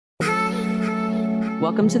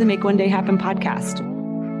Welcome to the Make One Day Happen podcast.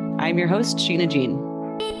 I'm your host, Sheena Jean.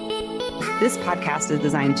 This podcast is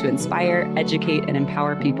designed to inspire, educate, and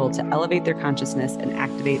empower people to elevate their consciousness and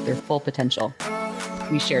activate their full potential.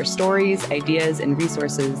 We share stories, ideas, and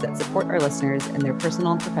resources that support our listeners in their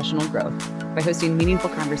personal and professional growth by hosting meaningful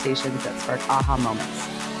conversations that spark aha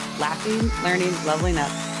moments. Laughing, learning, leveling up,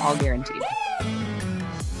 all guaranteed.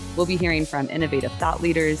 We'll be hearing from innovative thought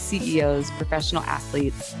leaders, CEOs, professional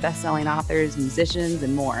athletes, best-selling authors, musicians,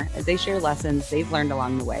 and more as they share lessons they've learned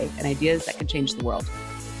along the way and ideas that could change the world.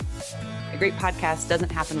 A great podcast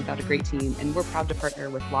doesn't happen without a great team, and we're proud to partner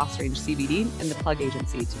with Lost Range CBD and the Plug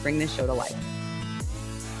Agency to bring this show to life.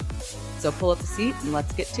 So pull up a seat and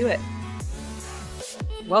let's get to it.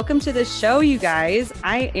 Welcome to the show, you guys.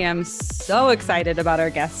 I am so excited about our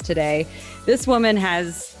guest today. This woman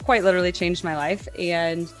has quite literally changed my life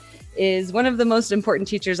and is one of the most important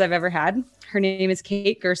teachers I've ever had. Her name is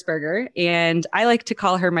Kate Gersberger, and I like to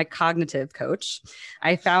call her my cognitive coach.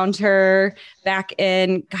 I found her back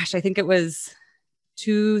in, I think it was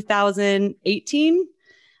 2018,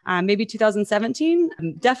 maybe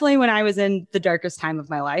 2017, definitely when I was in the darkest time of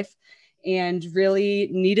my life and really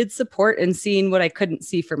needed support and seeing what I couldn't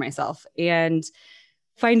see for myself. And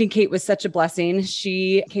finding Kate was such a blessing.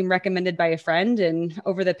 She came recommended by a friend, and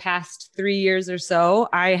over the past 3 years or so,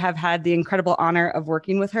 I have had the incredible honor of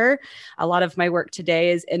working with her. A lot of my work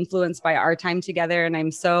today is influenced by our time together, and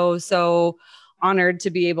I'm so honored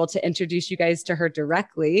to be able to introduce you guys to her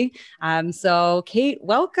directly. So Kate,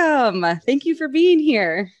 welcome. Thank you for being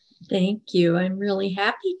here. Thank you. I'm really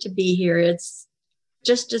happy to be here. It's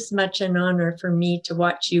just as much an honor for me to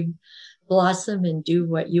watch you blossom and do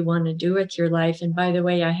what you want to do with your life. And by the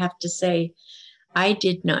way, I have to say, I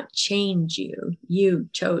did not change you. You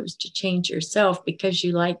chose to change yourself because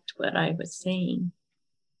you liked what I was saying.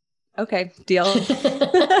 Okay, deal.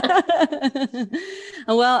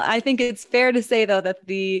 Well, I think it's fair to say, though, that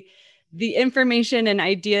the information and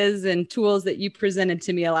ideas and tools that you presented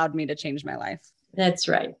to me allowed me to change my life. That's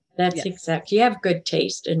right. That's yes. Exact. You have good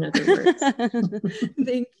taste, in other words.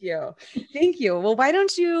 Thank you. Thank you. Well, why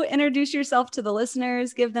don't you introduce yourself to the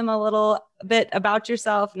listeners, give them a little bit about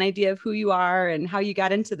yourself, an idea of who you are and how you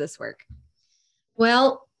got into this work?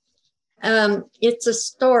 Well, it's a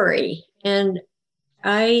story, and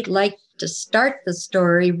I like to start the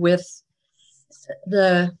story with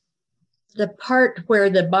the part where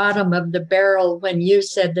the bottom of the barrel, when you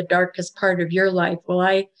said the darkest part of your life. Well,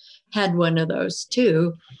 I had one of those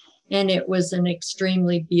too. And it was an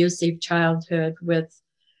extremely abusive childhood with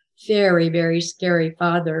very, very scary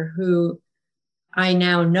father who I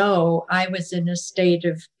now know I was in a state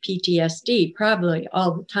of PTSD probably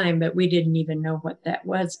all the time, but we didn't even know what that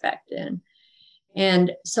was back then.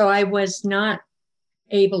 And so I was not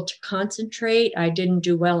able to concentrate. I didn't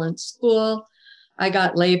do well in school. I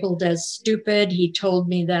got labeled as stupid. He told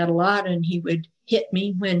me that a lot, and he would hit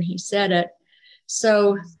me when he said it.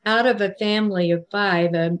 So out of a family of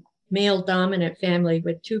five, a male dominant family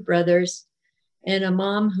with two brothers and a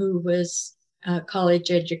mom who was college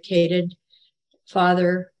educated,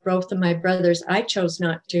 father, both of my brothers, I chose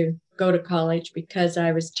not to go to college because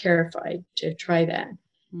I was terrified to try that.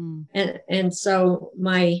 And so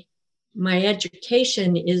my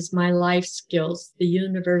education is my life skills, the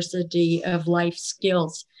University of Life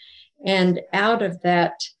Skills. And out of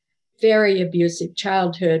that very abusive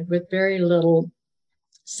childhood with very little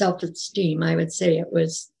self-esteem, I would say it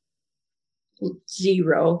was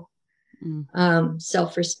zero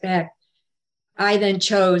self-respect. I then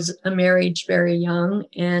chose a marriage very young,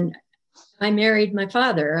 and I married my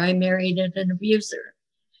father. I married an abuser.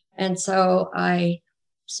 And so I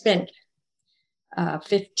spent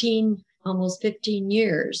almost 15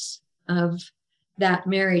 years of that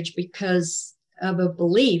marriage because of a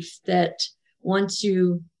belief that once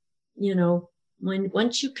you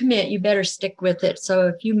commit, you better stick with it. So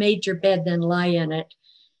if you made your bed, then lie in it.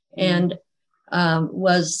 And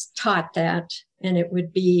was taught that, and it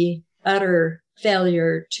would be utter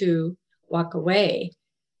failure to walk away.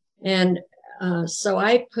 And so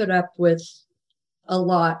I put up with a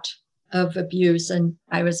lot of abuse, and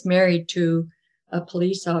I was married to a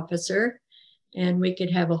police officer, and we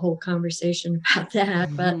could have a whole conversation about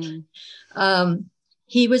that. But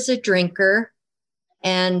he was a drinker,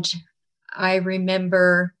 and I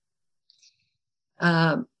remember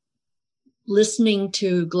listening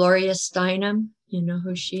to Gloria Steinem. You know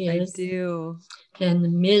who she is? I do. And the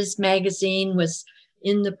Ms. magazine was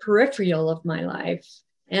in the peripheral of my life.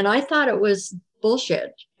 And I thought it was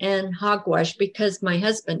bullshit and hogwash because my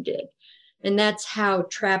husband did. And that's how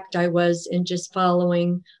trapped I was in just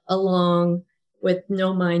following along with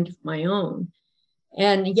no mind of my own.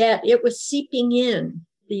 And yet it was seeping in,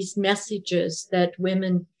 these messages that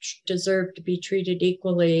women deserve to be treated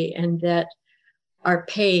equally and that our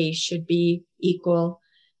pay should be equal.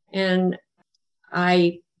 And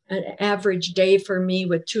an average day for me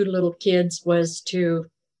with 2 little kids was to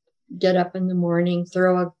get up in the morning,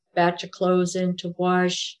 throw a batch of clothes in to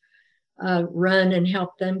wash, run and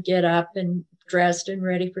help them get up and dressed and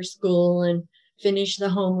ready for school, and finish the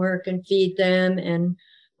homework and feed them, and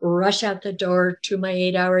rush out the door to my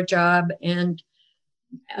 8-hour job, and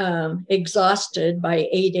exhausted by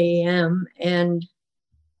 8 a.m. and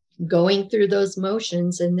going through those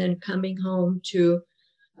motions, and then coming home to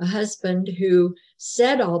a husband who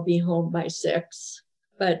said I'll be home by 6,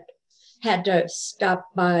 but had to stop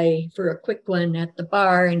by for a quick one at the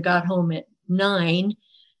bar and got home at 9.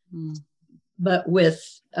 But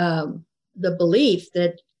with the belief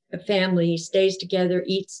that a family stays together,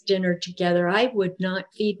 eats dinner together, I would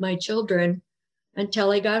not feed my children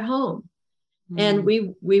until I got home. And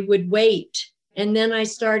we would wait. And then I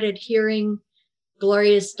started hearing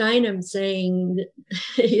Gloria Steinem saying,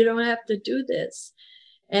 you don't have to do this.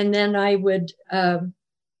 And then I would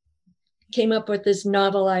came up with this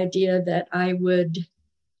novel idea that I would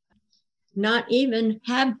not even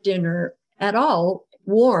have dinner at all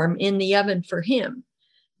warm in the oven for him.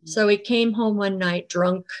 So he came home one night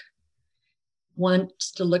drunk,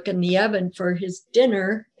 wants to look in the oven for his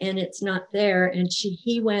dinner, and it's not there. And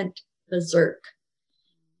he went berserk.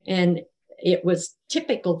 And it was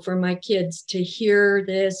typical for my kids to hear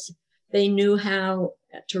this. They knew how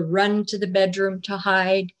to run to the bedroom to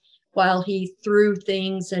hide while he threw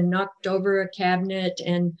things and knocked over a cabinet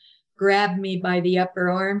and grabbed me by the upper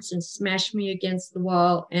arms and smashed me against the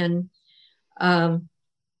wall and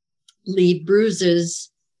leave bruises.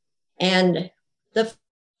 And the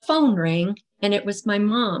phone rang, and it was my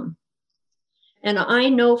mom. And I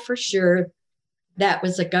know for sure that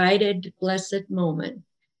was a guided, blessed moment.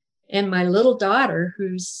 And my little daughter,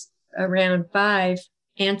 who's around 5,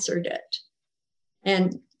 answered it.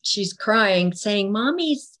 And she's crying, saying,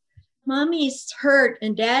 Mommy's hurt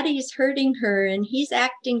and Daddy's hurting her and he's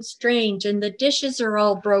acting strange and the dishes are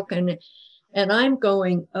all broken. And I'm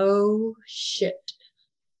going, oh shit.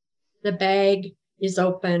 The bag is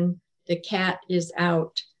open. The cat is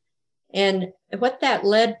out. And what that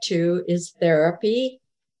led to is therapy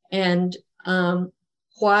and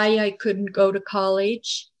why I couldn't go to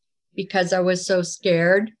college because I was so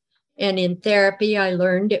scared. And in therapy, I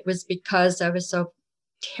learned it was because I was so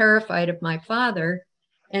terrified of my father.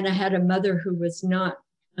 And I had a mother who was not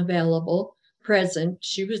available, present.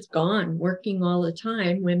 She was gone, working all the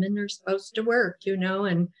time. Women are supposed to work,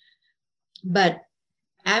 but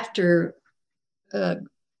after a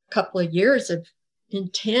couple of years of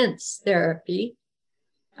intense therapy,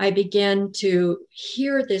 I began to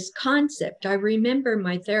hear this concept. I remember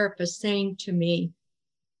my therapist saying to me,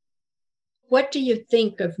 what do you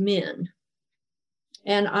think of men?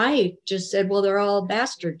 And I just said, well, they're all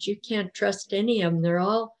bastards. You can't trust any of them. They're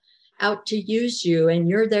all out to use you and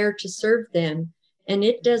you're there to serve them. And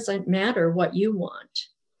it doesn't matter what you want.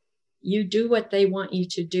 You do what they want you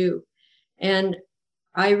to do. And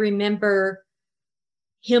I remember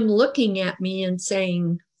him looking at me and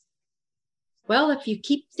saying, well, if you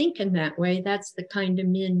keep thinking that way, that's the kind of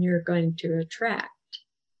men you're going to attract.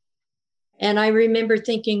 And I remember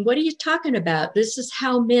thinking, what are you talking about? This is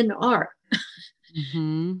how men are.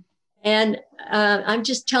 Mm-hmm. And I'm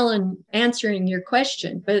just answering your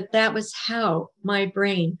question, but that was how my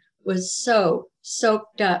brain was so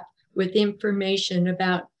soaked up with information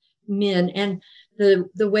about men and the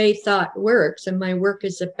way thought works. And my work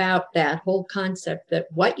is about that whole concept that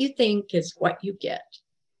what you think is what you get.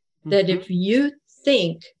 Mm-hmm. That if you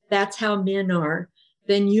think that's how men are,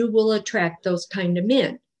 then you will attract those kind of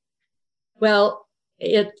men. Well,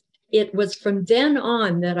 it was from then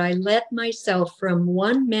on that I led myself from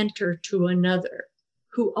one mentor to another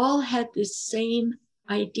who all had this same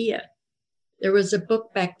idea. There was a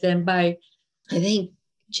book back then by, I think,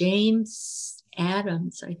 James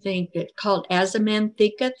Adams, called As a Man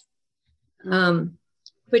Thinketh,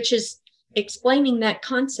 which is explaining that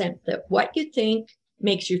concept that what you think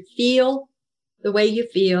makes you feel the way you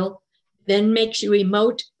feel, then makes you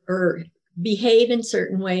emote or behave in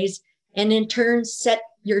certain ways, and in turn set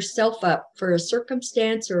yourself up for a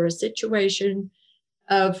circumstance or a situation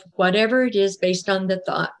of whatever it is based on the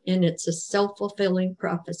thought. And it's a self-fulfilling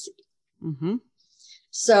prophecy. Mm-hmm.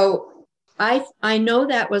 So I know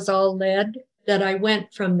that was all that I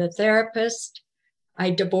went from the therapist, I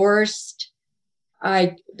divorced,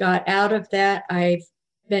 I got out of that. I've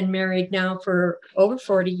been married now for over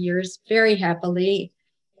 40 years, very happily.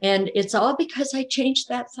 And it's all because I changed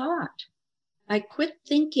that thought. I quit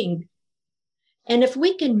thinking. And if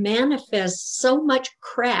we can manifest so much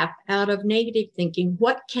crap out of negative thinking,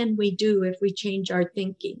 what can we do if we change our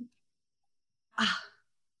thinking?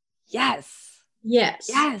 Yes. Yes.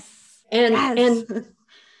 Yes. And yes.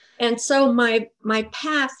 and so my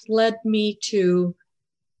path led me to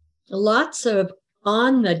lots of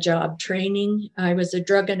on-the-job training. I was a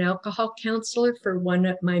drug and alcohol counselor for one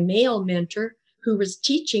of my male mentor who was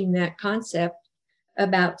teaching that concept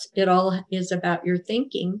about it all is about your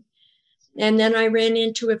thinking. And then I ran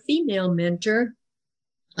into a female mentor.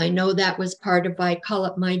 I know that was part of, I call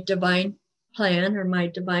it my divine plan or my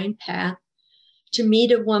divine path, to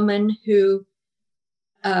meet a woman who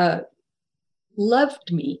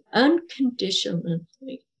loved me unconditionally.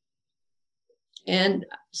 And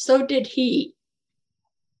so did he.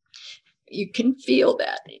 You can feel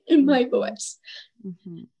that in my voice.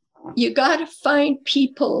 Mm-hmm. You got to find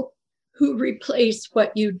people who replace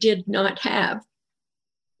what you did not have.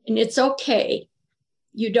 And it's okay.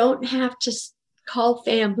 You don't have to call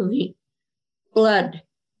family, blood,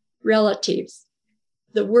 relatives.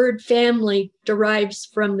 The word family derives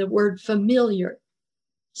from the word familiar.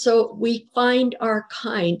 So we find our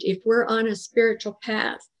kind if we're on a spiritual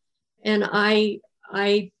path. And I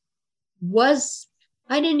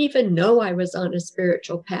didn't even know I was on a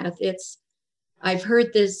spiritual path. I've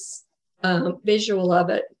heard this visual of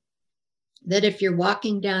it, that if you're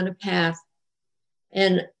walking down a path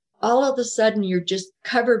and all of a sudden you're just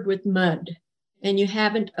covered with mud and you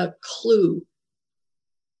haven't a clue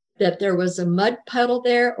that there was a mud puddle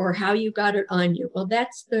there or how you got it on you. Well,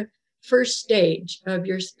 that's the first stage of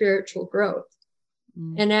your spiritual growth.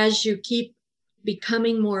 Mm. And as you keep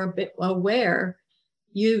becoming more aware,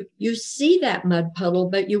 you see that mud puddle,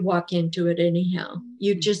 but you walk into it anyhow.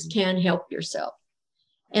 You just can't help yourself.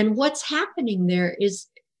 And what's happening there is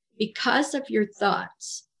because of your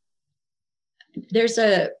thoughts. There's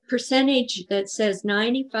a percentage that says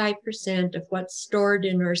 95% of what's stored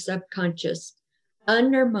in our subconscious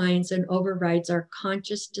undermines and overrides our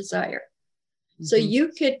conscious desire. Mm-hmm. So you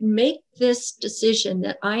could make this decision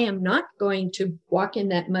that I am not going to walk in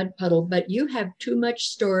that mud puddle, but you have too much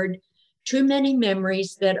stored, too many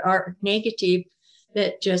memories that are negative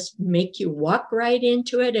that just make you walk right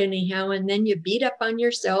into it anyhow. And then you beat up on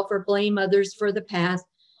yourself or blame others for the path.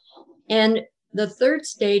 And the third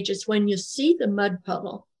stage is when you see the mud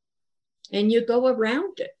puddle and you go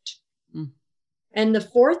around it. Mm. And the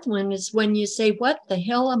fourth one is when you say, what the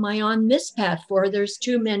hell am I on this path for? There's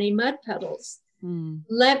too many mud puddles. Mm.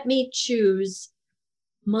 Let me choose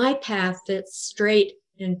my path that's straight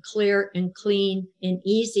and clear and clean and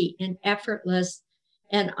easy and effortless.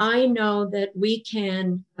 And I know that we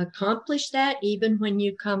can accomplish that even when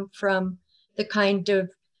you come from the kind of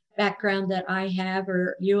background that I have,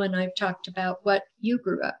 or you and I've talked about what you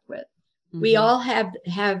grew up with. Mm-hmm. We all have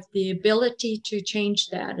the ability to change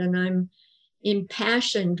that. And I'm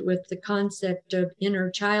impassioned with the concept of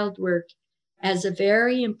inner child work as a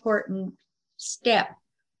very important step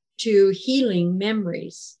to healing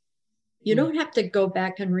memories. You don't have to go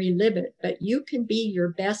back and relive it, but you can be your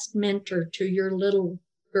best mentor to your little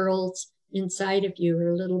girls inside of you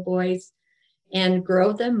or little boys and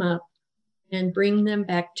grow them up and bring them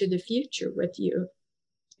back to the future with you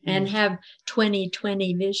and have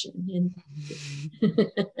 20/20 vision.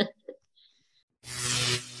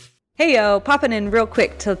 Hey yo, popping in real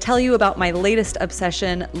quick to tell you about my latest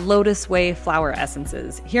obsession, Lotus Way flower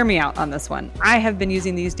essences. Hear me out on this one. I have been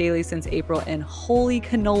using these daily since April and holy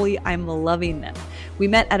cannoli, I'm loving them. We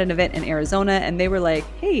met at an event in Arizona and they were like,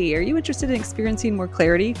 hey, are you interested in experiencing more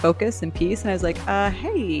clarity, focus, and peace? And I was like,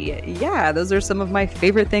 hey, yeah, those are some of my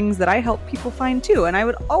favorite things that I help people find too. And I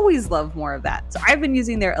would always love more of that. So I've been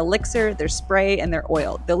using their elixir, their spray, and their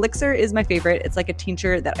oil. The elixir is my favorite. It's like a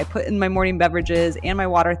tincture that I put in my morning beverages and my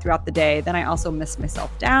water throughout the day. Then I also mist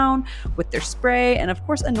myself down with their spray and of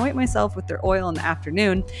course anoint myself with their oil in the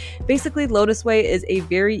afternoon. Basically, Lotus Way is a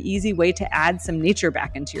very easy way to add some nature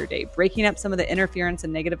back into your day, breaking up some of the interference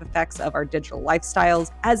and negative effects of our digital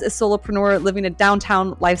lifestyles. As a solopreneur living a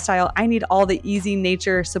downtown lifestyle, I need all the easy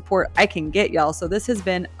nature support I can get, y'all. So this has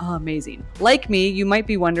been amazing. Like me, you might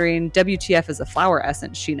be wondering, WTF is a flower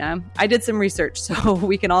essence, Sheena? I did some research so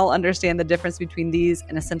we can all understand the difference between these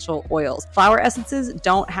and essential oils. Flower essences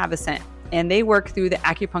don't have a scent. and they work through the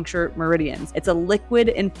acupuncture meridians. It's a liquid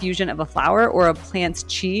infusion of a flower or a plant's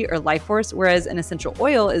chi or life force, whereas an essential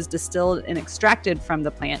oil is distilled and extracted from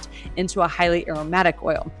the plant into a highly aromatic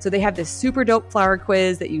oil. So they have this super dope flower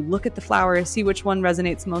quiz that you look at the flowers, see which one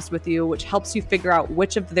resonates most with you, which helps you figure out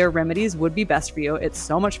which of their remedies would be best for you. It's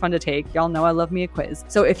so much fun to take. Y'all know I love me a quiz.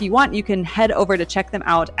 So if you want, you can head over to check them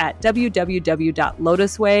out at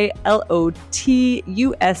www.lotusway,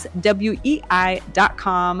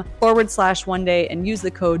 lotuswei.com/1day and use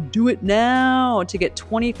the code DOITNOW to get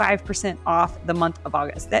 25% off the month of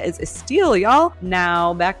August. That is a steal, y'all.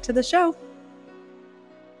 Now back to the show.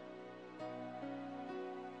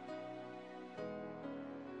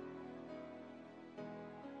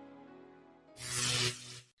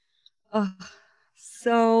 Oh,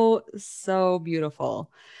 so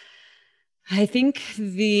beautiful. I think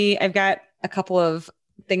I've got a couple of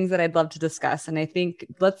things that I'd love to discuss. And I think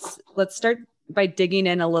let's start by digging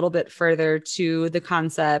in a little bit further to the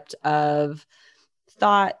concept of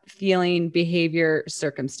thought, feeling, behavior,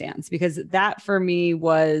 circumstance, because that for me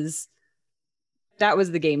was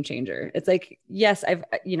the game changer. It's like, yes,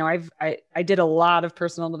 I did a lot of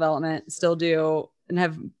personal development, still do, and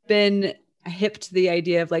have been hip to the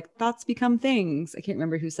idea of like thoughts become things. I can't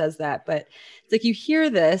remember who says that, but it's like you hear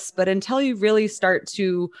this, but until you really start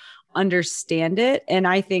to understand it, and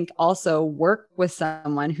I think also work with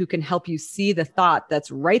someone who can help you see the thought that's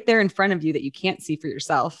right there in front of you that you can't see for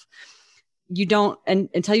yourself, you don't, and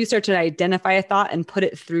until you start to identify a thought and put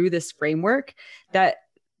it through this framework, that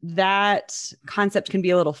concept can be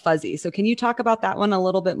a little fuzzy. So can you talk about that one a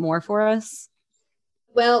little bit more for us?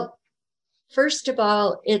 Well, first of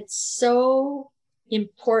all, it's so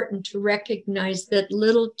important to recognize that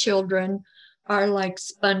little children are like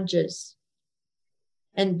sponges,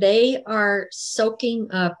 and they are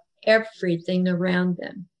soaking up everything around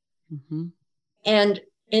them. Mm-hmm. And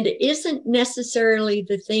it isn't necessarily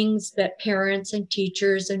the things that parents and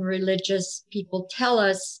teachers and religious people tell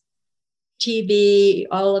us, TV,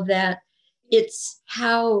 all of that. It's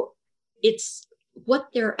what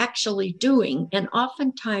they're actually doing. And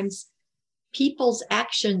oftentimes, people's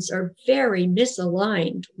actions are very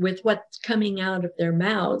misaligned with what's coming out of their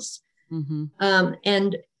mouths. Mm-hmm.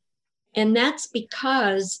 And that's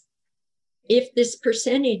because if this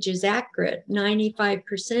percentage is accurate,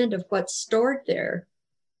 95% of what's stored there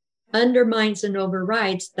undermines and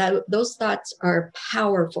overrides, those thoughts are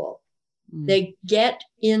powerful. Mm. They get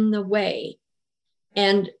in the way.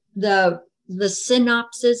 And the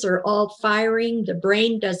synapses are all firing. The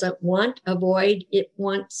brain doesn't want avoid. It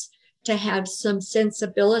wants to have some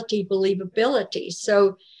sensibility, believability.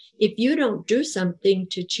 So if you don't do something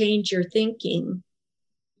to change your thinking,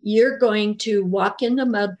 you're going to walk in the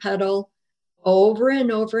mud puddle over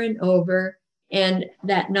and over and over, and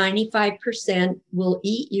that 95% will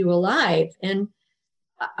eat you alive. And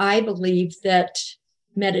I believe that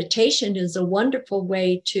meditation is a wonderful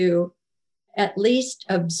way to at least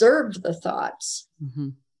observe the thoughts. Mm-hmm.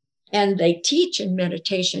 And they teach in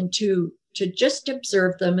meditation to just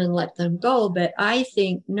observe them and let them go. But I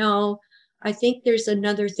think there's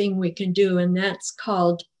another thing we can do, and that's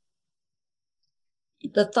called,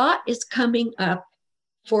 the thought is coming up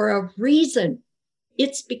for a reason.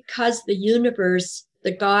 It's because the universe,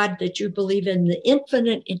 the God that you believe in, the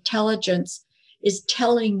infinite intelligence is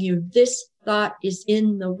telling you this thought is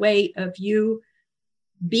in the way of you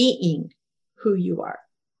being who you are,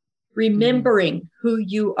 remembering who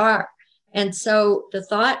you are. And so the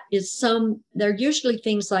thought is they're usually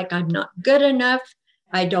things like, I'm not good enough,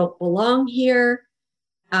 I don't belong here,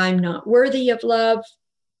 I'm not worthy of love.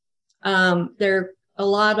 There are a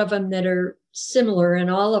lot of them that are similar in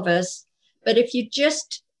all of us. But if you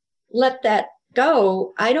just let that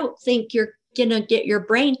go, I don't think you're going to get your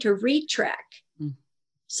brain to retrack. Mm.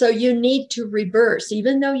 So you need to reverse,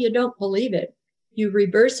 even though you don't believe it. You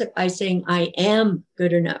reverse it by saying, I am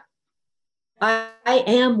good enough. I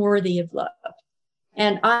am worthy of love.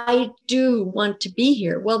 And I do want to be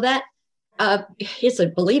here. Well, that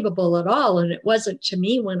isn't believable at all. And it wasn't to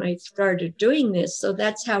me when I started doing this. So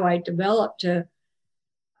that's how I developed a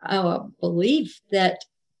belief that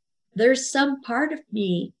there's some part of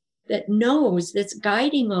me that knows, that's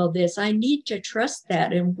guiding all this. I need to trust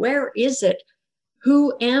that. And where is it?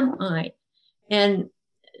 Who am I? And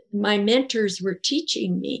my mentors were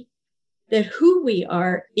teaching me that who we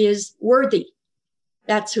are is worthy.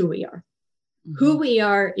 That's who we are. Mm-hmm. Who we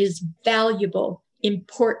are is valuable,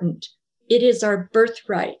 important. It is our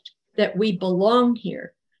birthright that we belong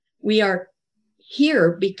here. We are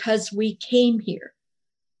here because we came here.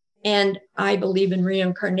 And I believe in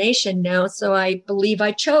reincarnation now, so I believe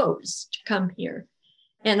I chose to come here.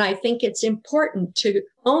 And I think it's important to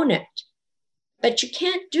own it But you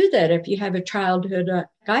can't do that if you have a childhood.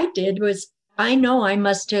 I did was, I know I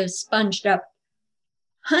must have sponged up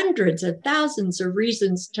hundreds of thousands of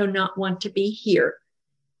reasons to not want to be here.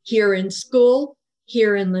 Here in school,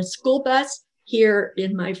 here in the school bus, here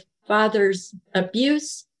in my father's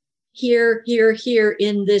abuse, here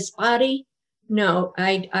in this body. No,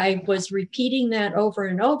 I was repeating that over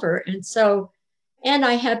and over. And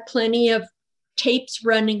I had plenty of tapes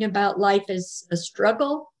running about life is a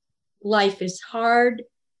struggle. Life is hard.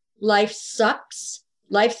 Life sucks.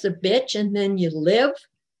 Life's a bitch. And then you live.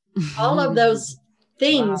 All of those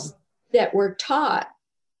things that were taught.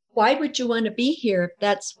 Why would you want to be here if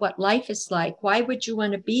that's what life is like? Why would you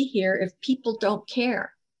want to be here if people don't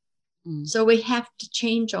care? So we have to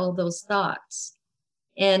change all those thoughts.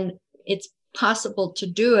 And it's possible to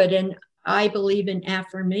do it. And I believe in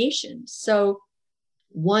affirmation. So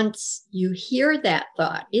once you hear that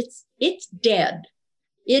thought, it's dead.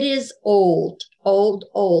 It is old,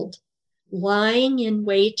 lying in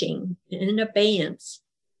waiting, in abeyance,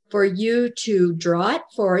 for you to draw it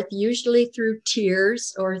forth, usually through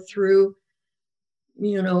tears or through,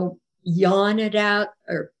 yawn it out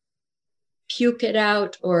or puke it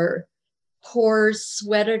out or pores,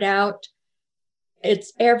 sweat it out.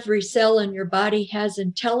 It's every cell in your body has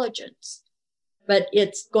intelligence, but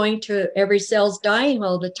every cell's dying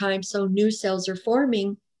all the time. So new cells are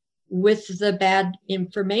forming with the bad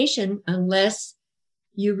information unless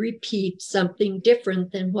you repeat something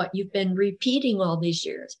different than what you've been repeating all these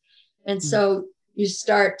years. And so you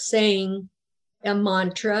start saying a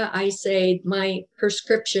mantra. I say my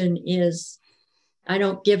prescription is, I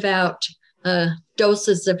don't give out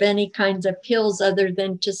doses of any kinds of pills other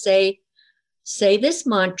than to say this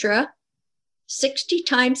mantra 60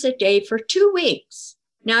 times a day for 2 weeks.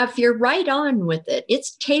 Now, if you're right on with it,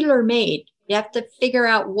 it's tailor-made. You have to figure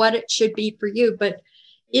out what it should be for you. But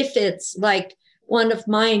if it's like one of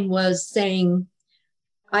mine was saying,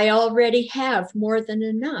 I already have more than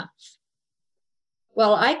enough.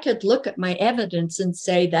 Well, I could look at my evidence and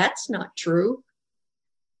say, that's not true.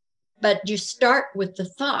 But you start with the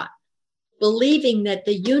thought, believing that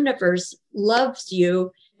the universe loves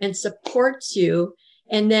you and supports you,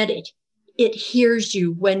 and that it hears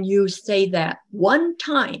you when you say that one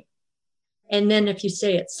time. And then if you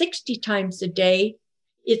say it 60 times a day,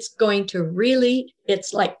 it's going to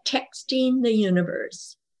it's like texting the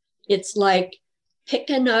universe. It's like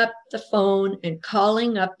picking up the phone and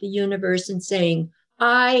calling up the universe and saying,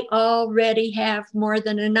 I already have more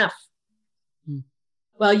than enough.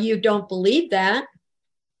 Well, you don't believe that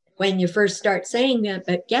when you first start saying that,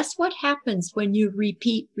 but guess what happens when you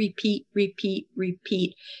repeat?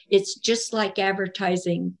 It's just like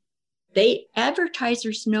advertising.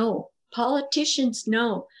 Advertisers know, politicians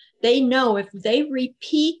know. They know if they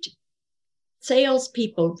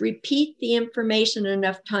salespeople repeat the information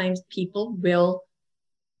enough times, people will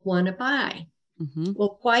want to buy.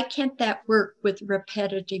 Well, why can't that work with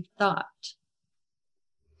repetitive thought?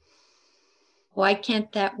 Why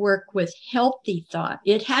can't that work with healthy thought?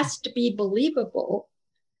 It has to be believable.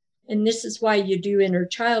 And this is why you do inner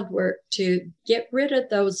child work, to get rid of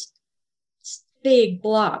those big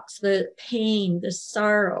blocks, the pain, the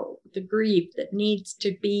sorrow, the grief that needs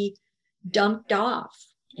to be dumped off.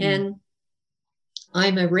 And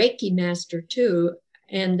I'm a Reiki master too.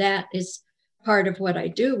 And that is part of what I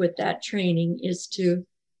do with that training, is to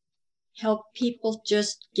help people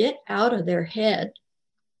just get out of their head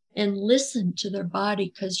and listen to their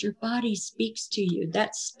body, because your body speaks to you.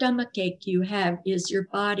 That stomach ache you have is your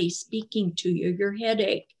body speaking to you, your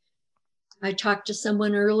headache. I talked to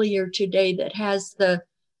someone earlier today that has the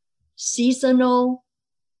seasonal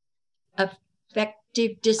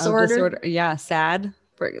affective disorder. Yeah, SAD.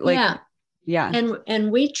 Yeah.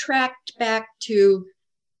 And we tracked back to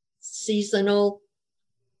seasonal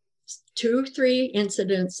 2-3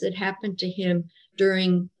 incidents that happened to him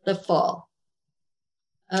during the fall.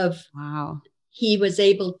 He was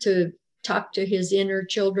able to talk to his inner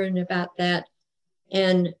children about that.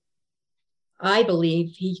 And I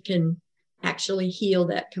believe he can actually heal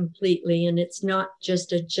that completely. And it's not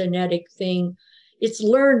just a genetic thing. It's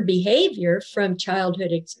learned behavior from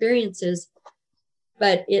childhood experiences,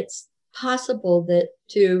 but it's possible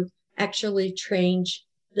to actually change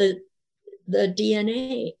the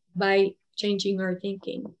DNA by changing our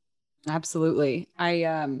thinking. Absolutely.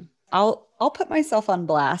 I'll put myself on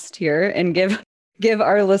blast here and give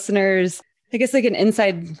our listeners, I guess, like an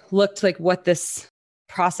inside look to like what this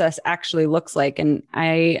process actually looks like. And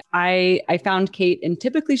I found Kate, and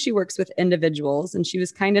typically she works with individuals, and she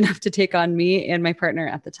was kind enough to take on me and my partner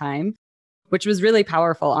at the time, which was really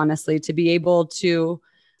powerful, honestly, to be able to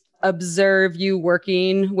observe you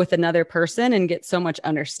working with another person and get so much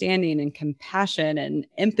understanding and compassion and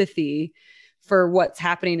empathy for what's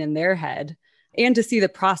happening in their head. And to see the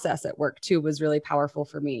process at work too was really powerful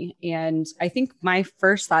for me. And I think my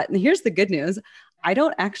first thought, and here's the good news, I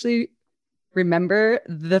don't actually remember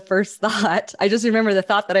the first thought. I just remember the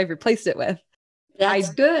thought that I've replaced it with.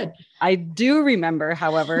 That's good. I do remember,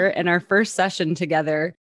 however, in our first session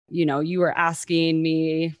together, you were asking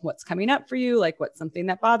me what's coming up for you, like what's something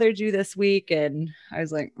that bothered you this week. And I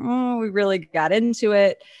was like, oh, we really got into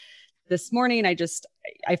it. This morning,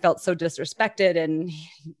 I felt so disrespected, and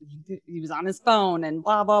he was on his phone and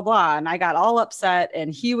blah, blah, blah. And I got all upset,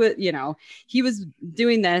 and he was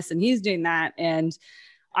doing this and he's doing that. And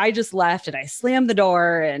I just left and I slammed the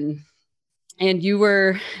door, and you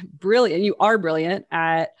were brilliant. You are brilliant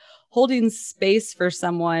at holding space for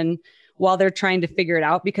someone while they're trying to figure it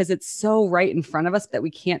out, because it's so right in front of us that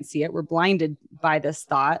we can't see it. We're blinded by this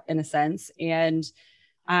thought in a sense. And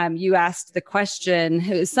you asked the question,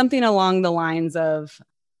 it was something along the lines of,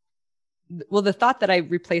 well, the thought that I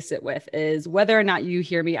replaced it with is whether or not you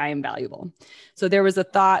hear me, I am valuable. So there was a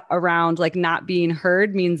thought around like not being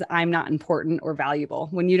heard means I'm not important or valuable.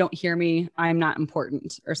 When you don't hear me, I'm not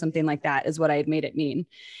important, or something like that is what I had made it mean.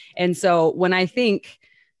 And so when I think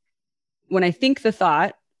the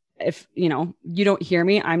thought, if you don't hear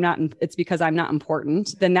me, it's because I'm not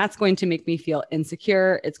important, then that's going to make me feel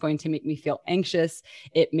insecure. It's going to make me feel anxious.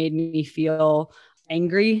 It made me feel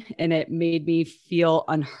angry, and it made me feel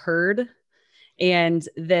unheard. And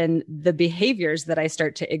then the behaviors that I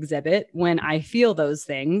start to exhibit when I feel those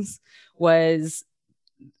things was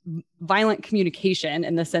violent communication,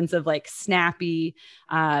 in the sense of like snappy,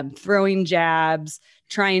 throwing jabs,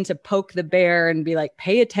 trying to poke the bear and be like,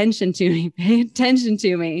 pay attention to me, pay attention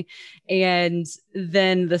to me. And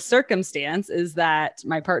then the circumstance is that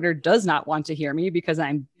my partner does not want to hear me because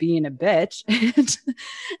I'm being a bitch.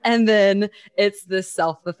 And then it's this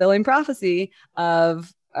self-fulfilling prophecy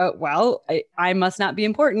of, I must not be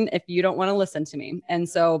important if you don't want to listen to me. And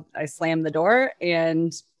so I slammed the door,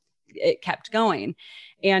 and it kept going.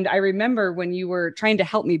 And I remember when you were trying to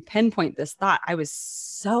help me pinpoint this thought, I was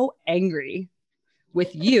so angry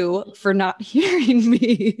with you for not hearing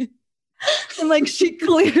me. And like, she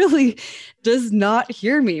clearly does not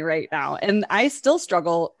hear me right now. And I can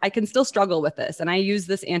still struggle with this. And I use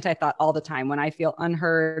this anti-thought all the time when I feel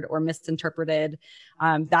unheard or misinterpreted.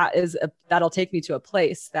 That'll take me to a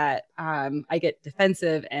place that I get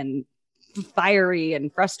defensive and fiery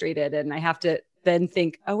and frustrated. And I have to then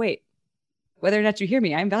think, oh, wait, whether or not you hear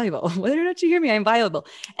me, I'm valuable. Whether or not you hear me, I'm valuable.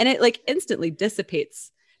 And it like instantly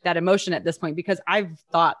dissipates that emotion at this point, because I've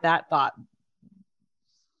thought that thought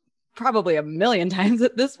probably a million times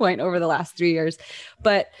at this point over the last 3 years.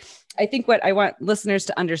 But I think what I want listeners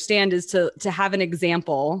to understand is to have an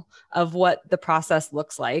example of what the process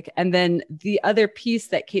looks like. And then the other piece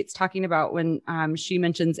that Kate's talking about when she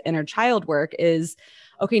mentions inner child work is,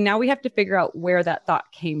 okay, now we have to figure out where that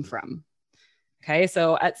thought came from. Okay.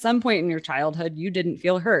 So at some point in your childhood, you didn't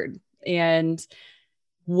feel heard. And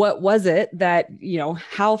what was it that,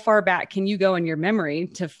 how far back can you go in your memory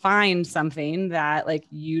to find something that like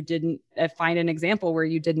you didn't find an example where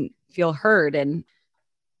you didn't feel heard? And,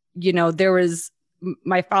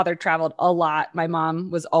 my father traveled a lot. My mom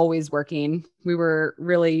was always working. We were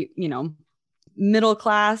really, middle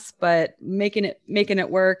class, but making it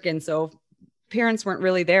work. And so parents weren't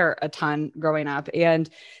really there a ton growing up. And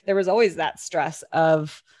there was always that stress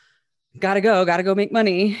of, gotta go make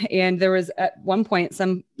money. And there was at one point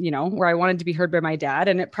where I wanted to be heard by my dad.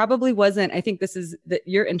 And it probably wasn't, I think this is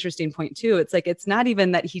your interesting point too. It's like, it's not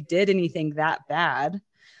even that he did anything that bad.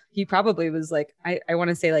 He probably was like, I want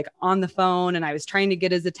to say like on the phone, and I was trying to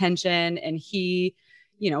get his attention, and he,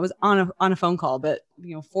 was on a phone call, but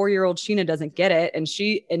 4-year-old Sheena doesn't get it. And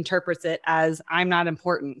she interprets it as, I'm not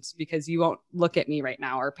important because you won't look at me right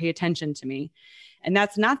now or pay attention to me. And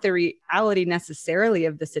that's not the reality necessarily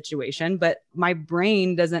of the situation, but my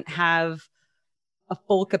brain doesn't have a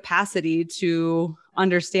full capacity to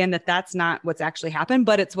understand that that's not what's actually happened,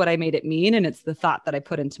 but it's what I made it mean. And it's the thought that I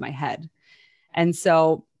put into my head. And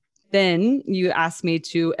so then you asked me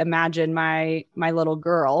to imagine my little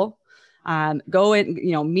girl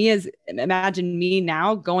imagine me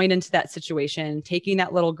now going into that situation, taking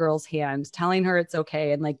that little girl's hand, telling her it's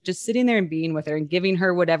okay. And like just sitting there and being with her and giving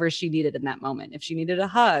her whatever she needed in that moment. If she needed a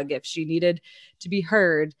hug, if she needed to be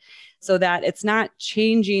heard, so that it's not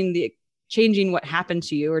changing what happened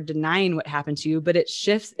to you or denying what happened to you, but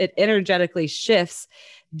it energetically shifts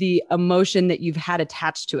the emotion that you've had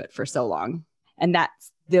attached to it for so long. And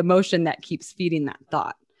that's the emotion that keeps feeding that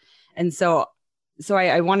thought. And so so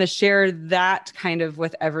I want to share that kind of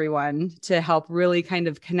with everyone to help really kind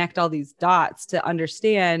of connect all these dots to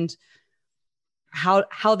understand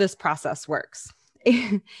how this process works.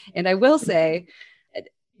 And I will say,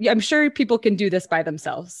 I'm sure people can do this by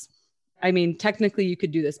themselves. I mean, technically you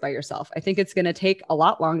could do this by yourself. I think it's going to take a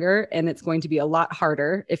lot longer and it's going to be a lot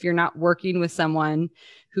harder if you're not working with someone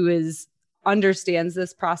who understands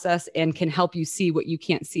this process and can help you see what you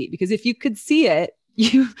can't see. Because if you could see it,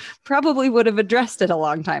 you probably would have addressed it a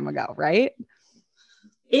long time ago, right?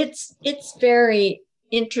 It's very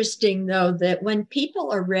interesting, though, that when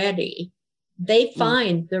people are ready, they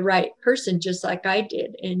find the right person, just like I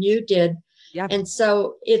did and you did. Yeah. And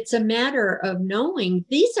so it's a matter of knowing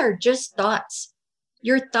these are just thoughts.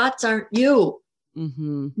 Your thoughts aren't you.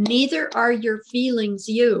 Mm-hmm. Neither are your feelings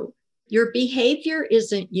you. Your behavior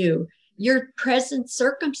isn't you. Your present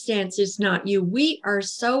circumstance is not you. We are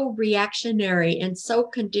so reactionary and so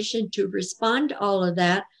conditioned to respond to all of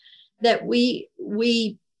that we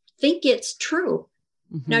think it's true.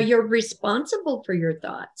 Mm-hmm. Now you're responsible for your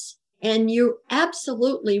thoughts and you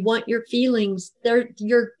absolutely want your feelings. They're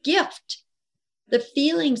your gift. The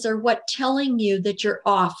feelings are what telling you that you're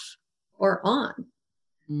off or on.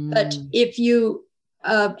 But if you,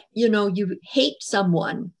 you hate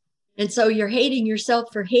someone, and so you're hating yourself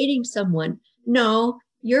for hating someone. No,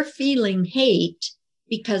 you're feeling hate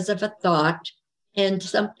because of a thought and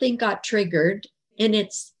something got triggered. And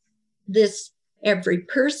it's this every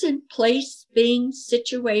person, place, thing,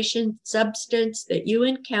 situation, substance that you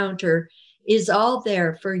encounter is all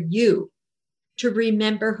there for you to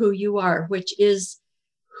remember who you are, which is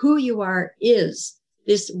who you are is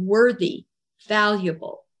this worthy,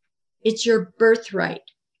 valuable. It's your birthright,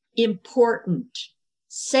 important,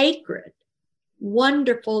 sacred,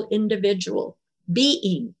 wonderful individual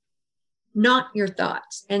being, not your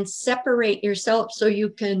thoughts, and separate yourself so you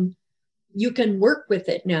can work with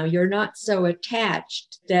it now. You're not so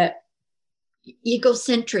attached. That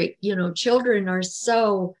egocentric, children are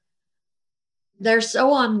they're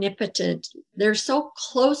so omnipotent. They're so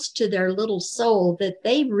close to their little soul that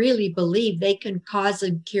they really believe they can cause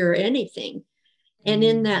and cure anything. And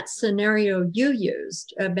in that scenario you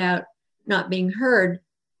used about not being heard,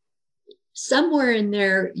 somewhere in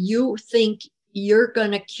there, you think you're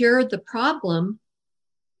going to cure the problem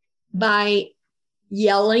by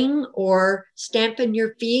yelling or stamping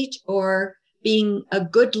your feet or being a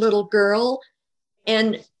good little girl.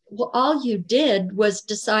 And all you did was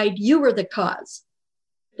decide you were the cause.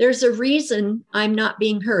 There's a reason I'm not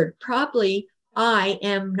being heard. Probably I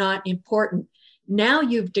am not important. Now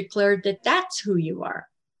you've declared that that's who you are.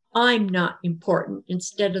 I'm not important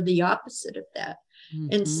instead of the opposite of that.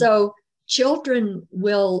 Mm-hmm. And so children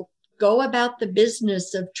will go about the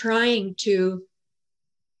business of trying to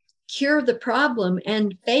cure the problem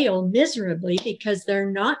and fail miserably because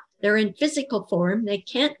they're in physical form. They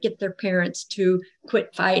can't get their parents to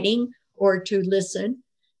quit fighting or to listen.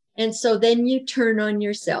 And so then you turn on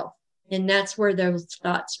yourself, and that's where those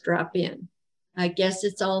thoughts drop in. I guess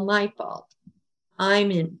it's all my fault. I'm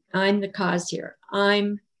the cause here.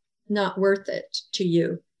 I'm not worth it to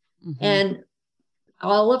you. Mm-hmm. And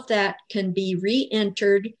all of that can be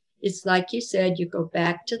re-entered. It's like you said, you go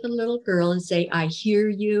back to the little girl and say, I hear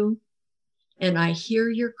you, and I hear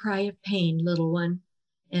your cry of pain, little one.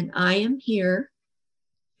 And I am here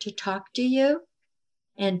to talk to you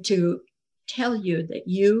and to tell you that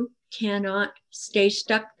you cannot stay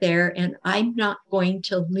stuck there, and I'm not going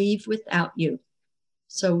to leave without you.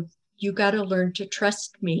 So you got to learn to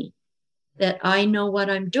trust me, that I know what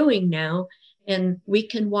I'm doing now, and we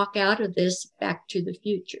can walk out of this back to the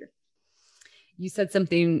future. You said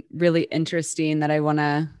something really interesting that I want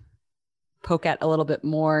to poke at a little bit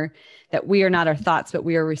more, that we are not our thoughts, but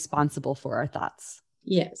we are responsible for our thoughts.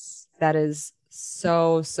 Yes. That is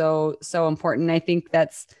so, so, so important. I think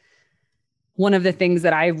that's one of the things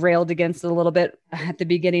that I railed against a little bit at the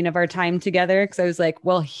beginning of our time together. Cause I was like,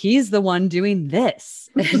 well, he's the one doing this.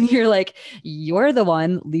 And you're like, you're the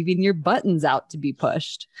one leaving your buttons out to be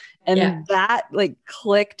pushed. And that like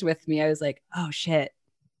clicked with me. I was like, oh shit,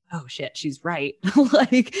 she's right.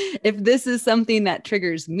 Like if this is something that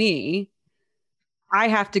triggers me, I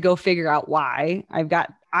have to go figure out why. I've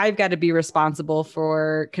got to be responsible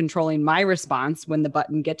for controlling my response when the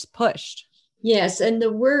button gets pushed. Yes. And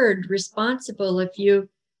the word responsible, if you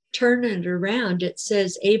turn it around, it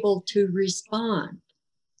says able to respond.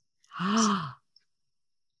 Oh,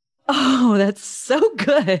 that's so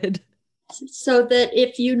good. So that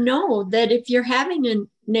if you know that if you're having a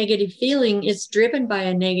negative feeling, it's driven by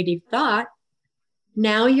a negative thought,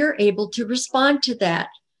 now you're able to respond to that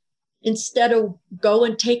instead of go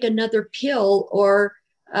and take another pill or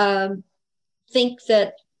think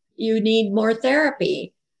that you need more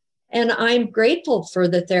therapy. And I'm grateful for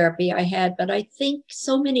the therapy I had, but I think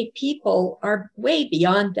so many people are way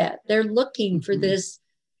beyond that. They're looking for this,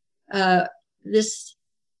 this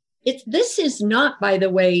is not, by the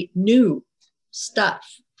way, new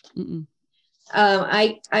stuff. It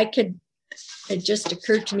just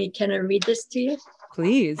occurred to me. Can I read this to you?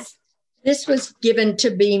 Please. This was given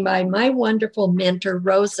to me by my wonderful mentor,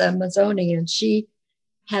 Rosa Mazzoni, and she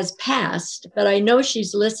has passed, but I know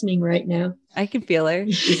she's listening right now. I can feel her.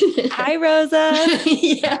 Hi, Rosa.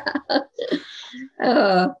 Yeah.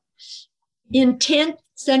 In 10th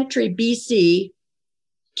century BC,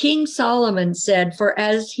 King Solomon said, "For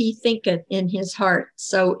as he thinketh in his heart,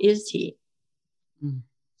 so is he."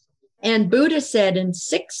 And Buddha said in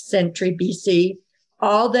 6th century BC,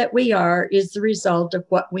 "All that we are is the result of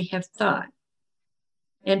what we have thought."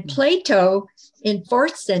 And Plato in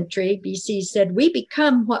 4th century BC said, "We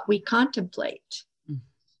become what we contemplate."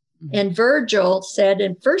 And Virgil said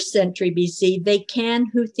in 1st century BC, "They can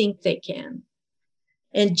who think they can."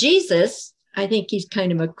 And Jesus, I think he's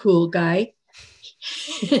kind of a cool guy,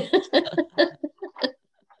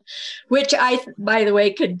 which I, by the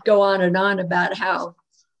way, could go on and on about how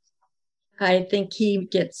I think he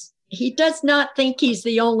does not think he's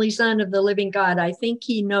the only son of the living God. I think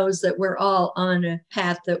he knows that we're all on a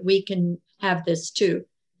path that we can have this too.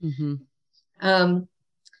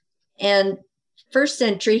 And 1st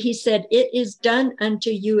century, he said, "It is done unto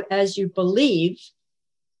you as you believe."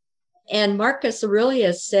 And Marcus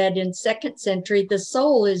Aurelius said in 2nd century, "The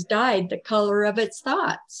soul is dyed the color of its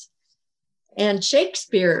thoughts." And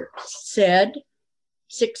Shakespeare said,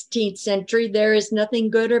 16th century, "There is nothing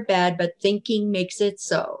good or bad, but thinking makes it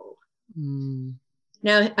so."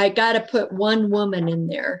 Now, I got to put one woman in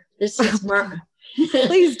there. This is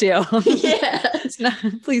Please do. Yes.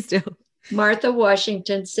 Please do. Martha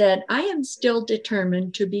Washington said, "I am still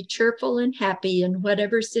determined to be cheerful and happy in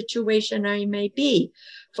whatever situation I may be,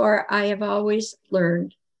 for I've also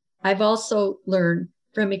learned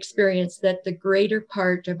from experience that the greater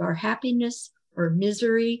part of our happiness or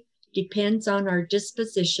misery depends on our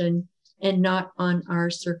disposition and not on our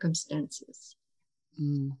circumstances."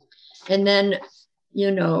 And then,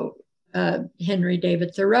 Henry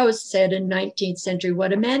David Thoreau said in 19th century,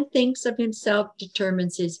 "What a man thinks of himself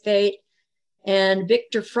determines his fate." And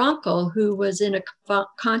Viktor Frankl, who was in a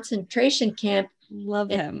concentration camp,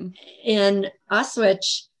 love him, in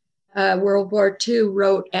Auschwitz, World War II,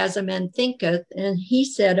 wrote "As a Man Thinketh," and he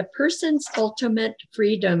said, "A person's ultimate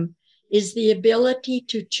freedom is the ability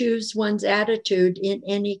to choose one's attitude in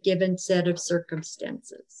any given set of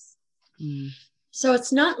circumstances." So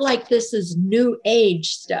it's not like this is new age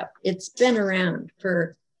stuff. It's been around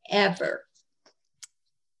forever.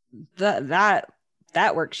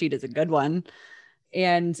 That worksheet is a good one.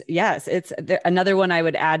 And yes, it's another one I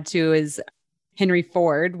would add to is Henry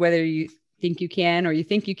Ford. Whether you think you can or you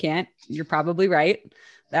think you can't, you're probably right.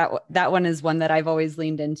 That one is one that I've always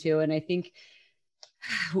leaned into. And I think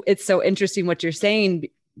it's so interesting what you're saying,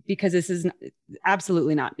 because this is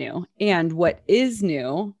absolutely not new. And what is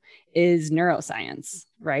new is neuroscience,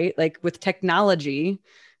 right? Like with technology,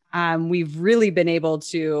 we've really been able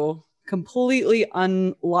to completely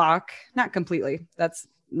unlock, not completely, let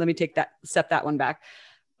me step that one back.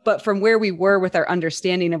 But from where we were with our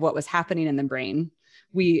understanding of what was happening in the brain,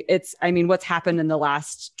 what's happened in the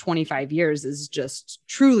last 25 years is just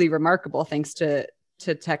truly remarkable thanks to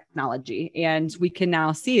technology. And we can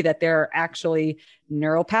now see that there are actually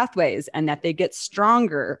neural pathways and that they get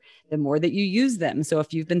stronger the more that you use them. So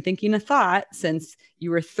if you've been thinking a thought since you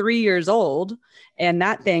were 3 years old and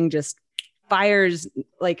that thing just fires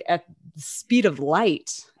like at the speed of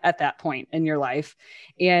light at that point in your life,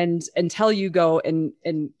 and until you go and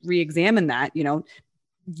re-examine that,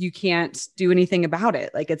 you can't do anything about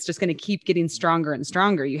it. Like it's just going to keep getting stronger and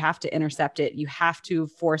stronger. You have to intercept it. You have to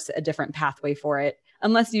force a different pathway for it.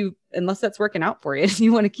 Unless that's working out for you and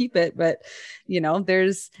you want to keep it. But,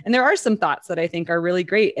 there are some thoughts that I think are really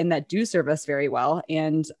great and that do serve us very well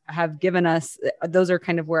and have given us, those are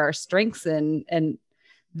kind of where our strengths and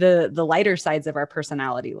the lighter sides of our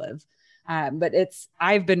personality live. But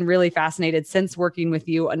I've been really fascinated since working with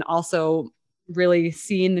you and also really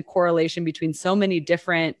seeing the correlation between so many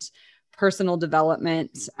different personal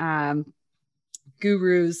development,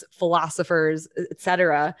 gurus, philosophers,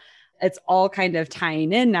 etc. It's all kind of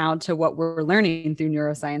tying in now to what we're learning through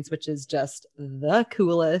neuroscience, which is just the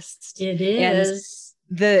coolest. It is.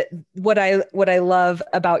 And what I love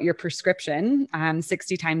about your prescription,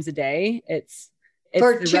 60 times a day, it's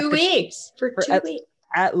for 2 weeks. For 2 weeks.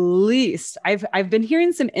 At least I've been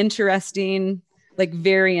hearing some interesting like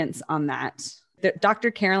variants on that.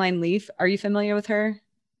 Dr. Caroline Leaf. Are you familiar with her?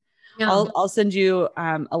 No. I'll send you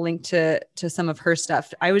a link to some of her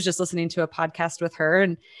stuff. I was just listening to a podcast with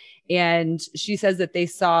her, and she says that they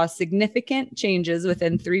saw significant changes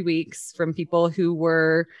within 3 weeks from people who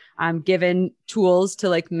were given tools to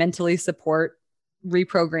like mentally support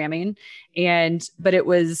reprogramming. But it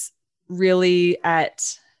was really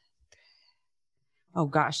at, oh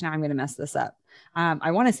gosh, now I'm going to mess this up.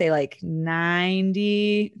 I want to say like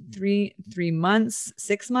 3 months,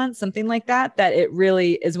 6 months, something like that, that it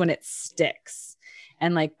really is when it sticks.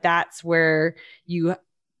 And like, that's where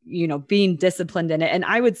you know, being disciplined in it. And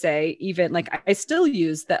I would say even like, I still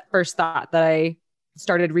use that first thought that I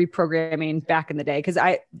started reprogramming back in the day. Cause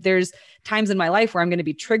there's times in my life where I'm going to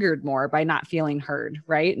be triggered more by not feeling heard.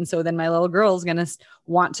 Right. And so then my little girl is going to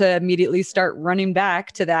want to immediately start running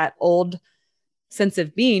back to that old sense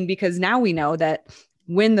of being, because now we know that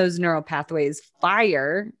when those neural pathways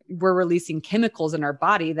fire, we're releasing chemicals in our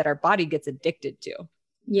body that our body gets addicted to.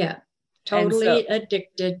 Yeah, totally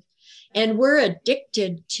addicted. And we're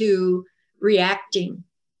addicted to reacting.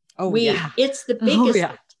 It's the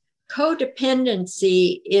biggest.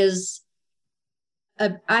 Codependency is,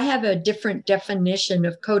 I have a different definition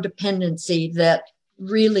of codependency that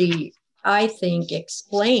really, I think,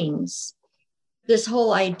 explains this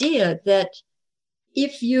whole idea that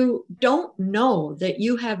if you don't know that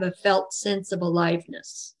you have a felt sense of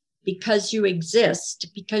aliveness because you exist,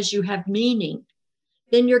 because you have meaning,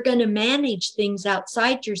 then you're going to manage things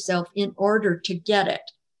outside yourself in order to get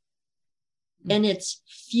it. And it's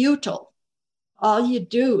futile. All you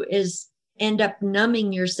do is end up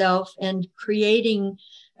numbing yourself and creating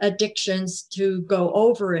addictions to go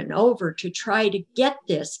over and over to try to get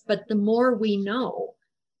this. But the more we know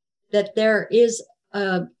that there is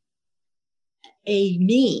a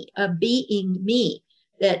me, a being me,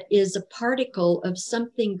 that is a particle of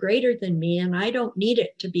something greater than me, and I don't need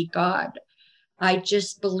it to be God. I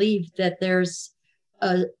just believe that there's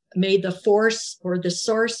may the force or the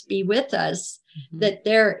source be with us, that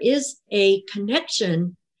there is a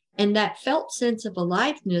connection, and that felt sense of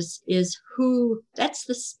aliveness is that's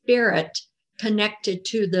the spirit connected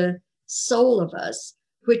to the soul of us,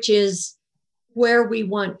 which is where we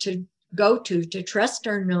want to go to trust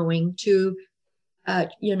our knowing, to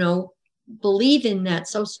believe in that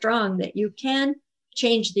so strong that you can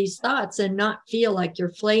change these thoughts and not feel like you're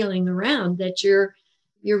flailing around, that you're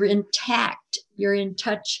intact, you're in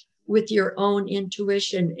touch with your own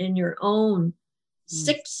intuition and your own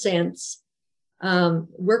sixth sense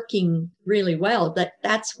working really well.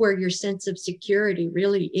 That's where your sense of security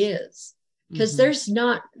really is, because there's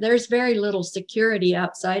very little security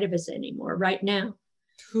outside of us anymore right now.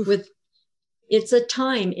 It's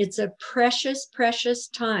a precious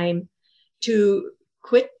time to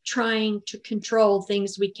quit trying to control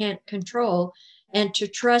things we can't control and to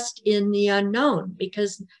trust in the unknown,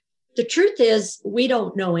 because the truth is we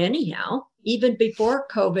don't know anyhow. Even before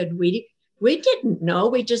COVID, we didn't know.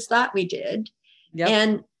 We just thought we did. Yep.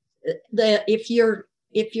 And if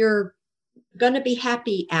you're going to be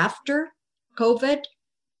happy after COVID,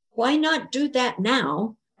 why not do that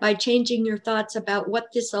now by changing your thoughts about what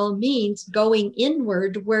this all means, going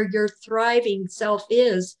inward where your thriving self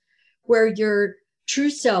is, where your true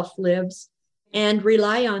self lives, and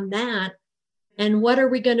rely on that. And what are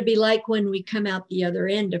we going to be like when we come out the other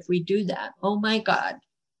end if we do that? Oh my God.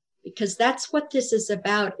 Because that's what this is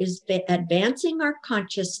about, is advancing our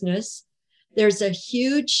consciousness. There's a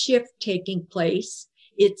huge shift taking place.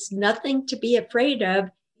 It's nothing to be afraid of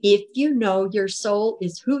if you know your soul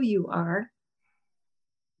is who you are.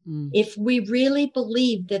 If we really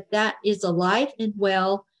believe that that is alive and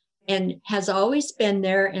well and has always been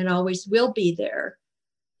there and always will be there,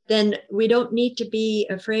 then we don't need to be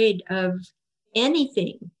afraid of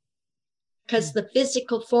anything, because the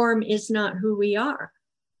physical form is not who we are.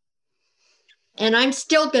 And I'm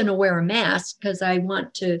still going to wear a mask because I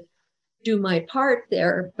want to do my part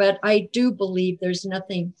there, but I do believe there's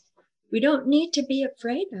nothing, we don't need to be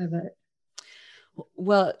afraid of it.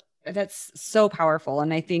 Well, that's so powerful.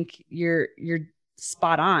 And I think you're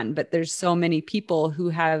spot on, but there's so many people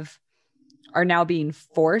who are now being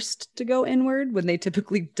forced to go inward when they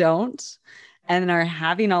typically don't, and are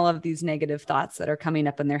having all of these negative thoughts that are coming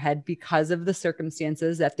up in their head because of the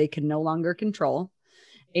circumstances that they can no longer control.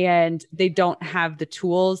 And they don't have the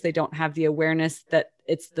tools, they don't have the awareness that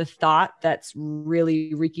it's the thought that's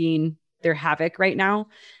really wreaking their havoc right now.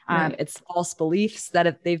 Right. It's false beliefs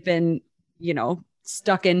that they've been,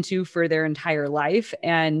 stuck into for their entire life.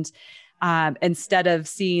 And instead of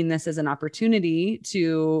seeing this as an opportunity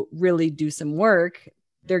to really do some work,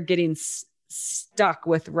 they're getting stuck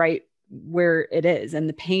with right where it is and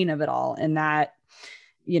the pain of it all. And that,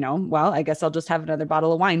 well, I guess I'll just have another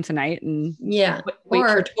bottle of wine tonight and wait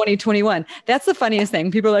for 2021. That's the funniest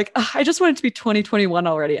thing. People are like, oh, I just want it to be 2021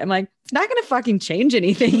 already. I'm like, it's not going to fucking change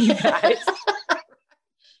anything, you guys.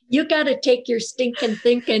 You got to take your stinking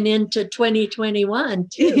thinking into 2021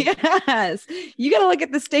 too. Yes. You got to look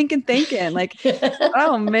at the stinking thinking. Like,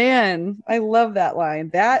 oh man, I love that line.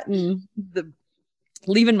 That and the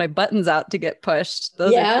leaving my buttons out to get pushed.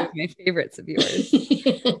 Those are two of my favorites of yours.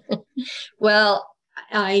 Well,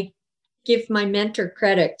 I give my mentor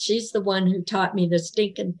credit. She's the one who taught me the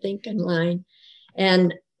stinking thinking line.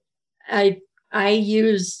 And I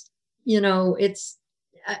use, it's,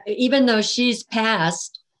 even though she's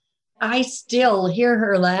passed, I still hear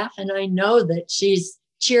her laugh, and I know that she's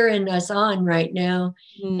cheering us on right now.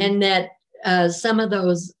 And that some of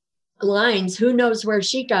those lines, who knows where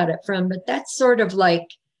she got it from, but that's sort of like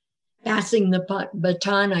passing the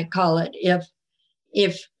baton, I call it.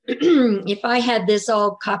 If I had this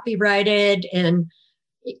all copyrighted and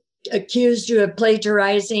accused you of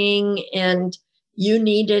plagiarizing and you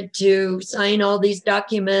needed to sign all these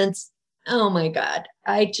documents, oh my God,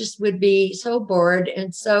 I just would be so bored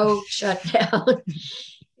and so shut down.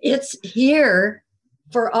 It's here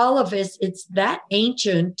for all of us. It's that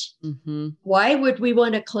ancient. Mm-hmm. Why would we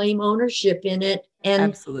want to claim ownership in it and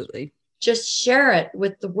absolutely just share it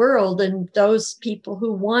with the world? And those people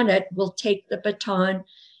who want it will take the baton.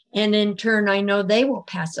 And in turn, I know they will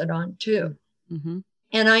pass it on too. Mm-hmm.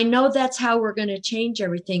 And I know that's how we're going to change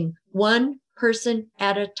everything, one person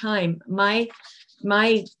at a time. My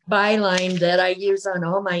byline that I use on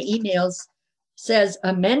all my emails says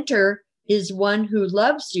a mentor is one who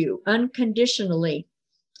loves you unconditionally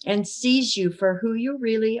and sees you for who you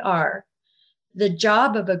really are. The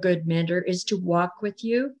job of a good mentor is to walk with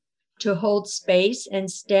you, to hold space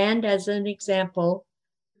and stand as an example,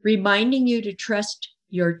 reminding you to trust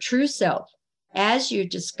your true self as you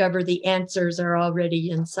discover the answers are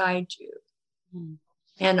already inside you. Mm.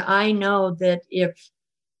 And I know that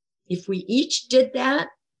if we each did that,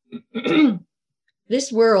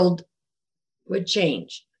 this world would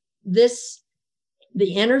change.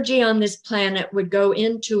 The energy on this planet would go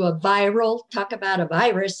into a viral, talk about a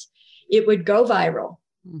virus, it would go viral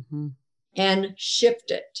and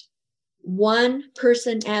shift it. One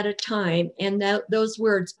person at a time. And those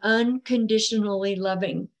words, unconditionally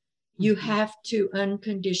loving. You have to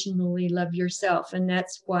unconditionally love yourself. And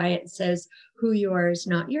that's why it says who you are is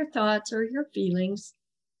not your thoughts or your feelings.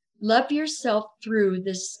 Love yourself through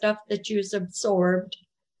this stuff that you've absorbed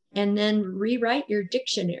and then rewrite your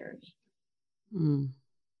dictionary. I'm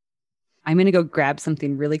going to go grab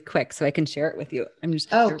something really quick so I can share it with you. I'm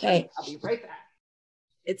just okay. I'll be right back.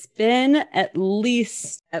 It's been at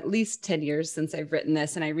least 10 years since I've written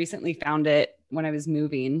this, and I recently found it when I was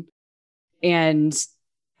moving. And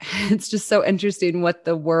it's just so interesting what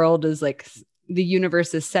the world is like, the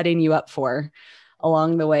universe is setting you up for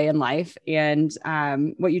along the way in life. And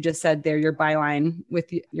what you just said there, your byline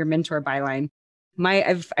with your mentor byline,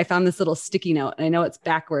 I found this little sticky note, and I know it's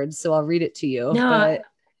backwards, so I'll read it to you. No,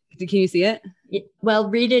 but can you see it?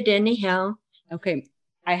 Well, read it anyhow. Okay.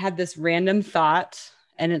 I had this random thought,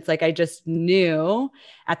 and it's like, I just knew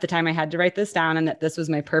at the time I had to write this down and that this was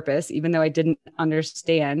my purpose, even though I didn't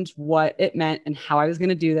understand what it meant and how I was going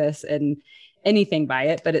to do this and anything by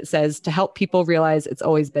it. But it says to help people realize it's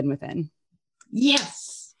always been within.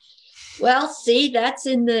 Yes. Well, see, that's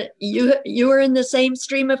you were in the same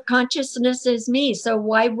stream of consciousness as me. So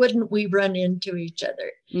why wouldn't we run into each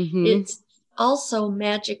other? Mm-hmm. It's also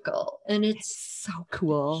magical, and it's so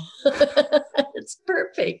cool. It's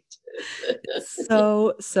perfect.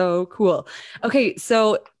 So cool. Okay.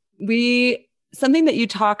 So something that you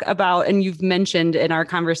talk about and you've mentioned in our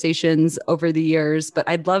conversations over the years, but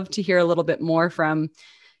I'd love to hear a little bit more from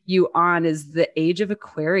you on, is the age of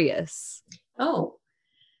Aquarius. Oh,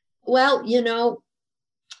 well,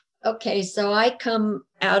 okay. So I come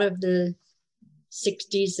out of the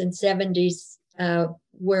 60s and 70s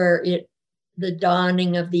where the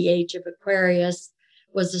dawning of the age of Aquarius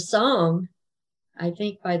was a song, I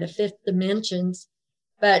think by the Fifth Dimensions,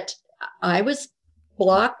 but I was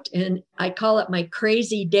blocked, and I call it my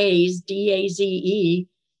crazy days, DAZE,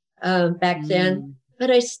 back then,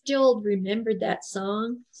 but I still remembered that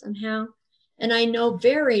song somehow. And I know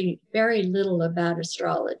very, very little about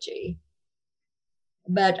astrology,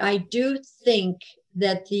 but I do think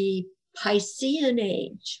that the Piscean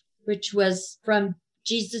age, which was from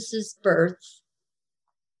Jesus's birth,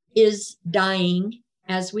 is dying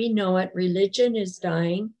as we know it. Religion is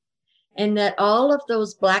dying, and that all of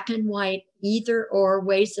those black and white either or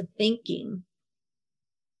ways of thinking,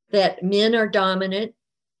 that men are dominant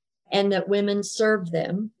and that women serve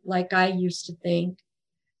them, like I used to think,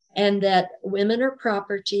 and that women are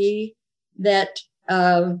property, that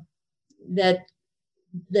that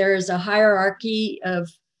there's a hierarchy of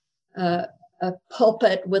a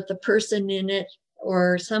pulpit with a person in it,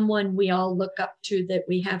 or someone we all look up to that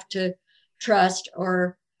we have to trust,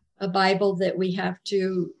 or a Bible that we have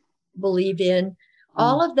to believe in.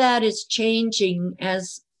 All of that is changing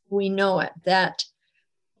as we know it. That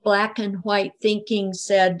black and white thinking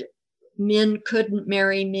said men couldn't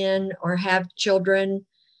marry men or have children,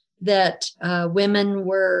 that women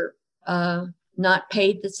were not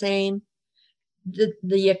paid the same.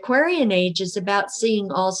 The Aquarian age is about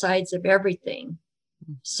seeing all sides of everything,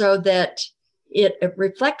 so that it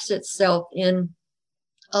reflects itself in,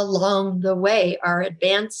 along the way, our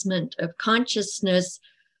advancement of consciousness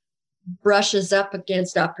brushes up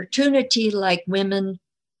against opportunity, like women,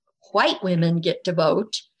 white women get to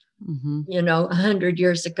vote, 100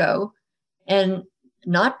 years ago, and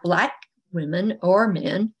not black women or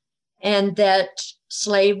men, and that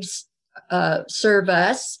slaves serve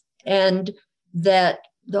us, and that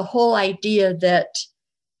the whole idea that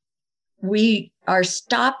we are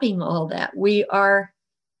stopping all that. We are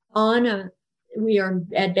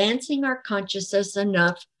advancing our consciousness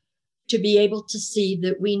enough to be able to see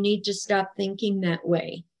that we need to stop thinking that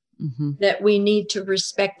way, that we need to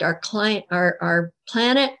respect our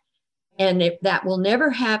planet. And if that will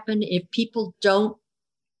never happen if people don't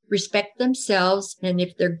respect themselves, and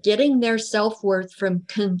if they're getting their self-worth from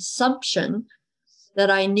consumption, that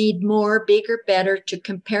I need more, bigger, better, to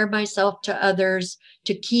compare myself to others,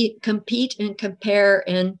 to compete and compare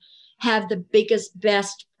and have the biggest,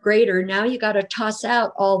 best, greater. Now you got to toss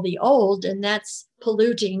out all the old, and that's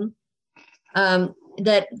polluting.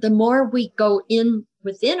 That the more we go in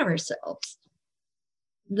within ourselves,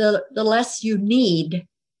 the less you need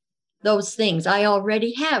those things. I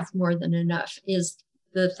already have more than enough is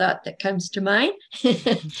the thought that comes to mind.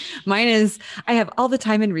 Mine is, I have all the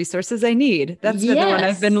time and resources I need. That's been the one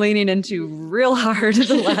I've been leaning into real hard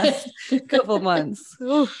the last couple months.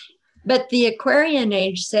 Ooh. But the Aquarian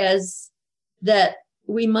age says that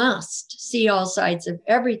we must see all sides of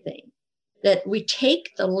everything, that we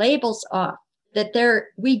take the labels off, that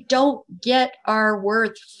we don't get our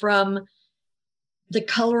worth from the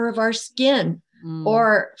color of our skin,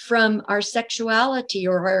 or from our sexuality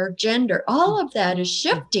or our gender. All of that is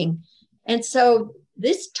shifting. And so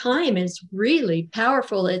this time is really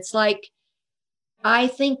powerful. It's like, I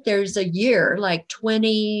think there's a year like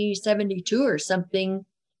 2072 or something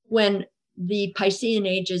when the Piscean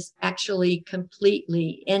age is actually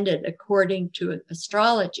completely ended according to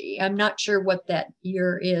astrology. I'm not sure what that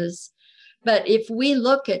year is, but if we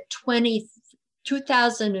look at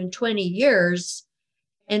 2020 years,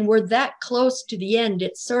 and we're that close to the end,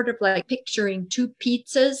 it's sort of like picturing two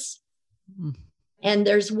pizzas. And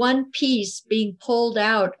there's one piece being pulled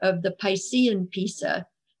out of the Piscean pizza.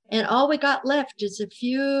 And all we got left is a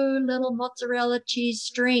few little mozzarella cheese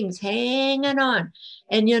strings hanging on.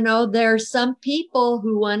 And, there's some people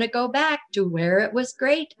who want to go back to where it was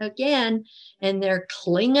great again. And they're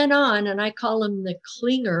clinging on. And I call them the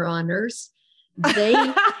clinger-oners. They...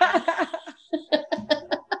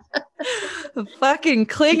 Fucking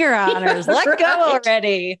clinger-oners. Let go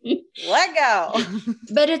already. Let go.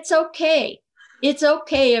 But it's okay. It's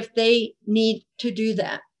okay if they need to do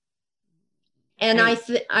that. And I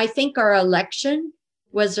think our election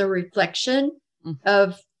was a reflection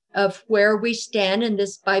of where we stand in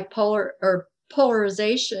this bipolar or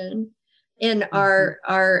polarization in our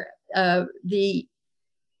the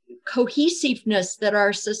cohesiveness that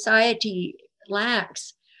our society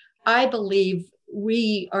lacks. I believe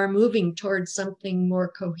we are moving towards something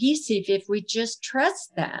more cohesive if we just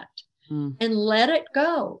trust that and let it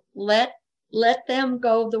go. Let them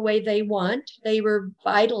go the way they want. They were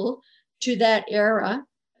vital to that era,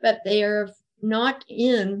 but they are not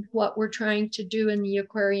in what we're trying to do in the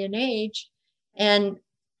Aquarian age, and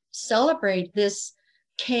celebrate this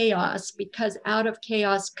chaos, because out of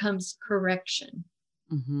chaos comes correction.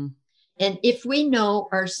 And if we know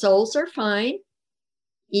our souls are fine,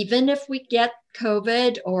 even if we get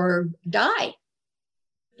COVID or die,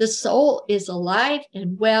 the soul is alive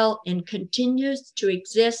and well and continues to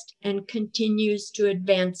exist and continues to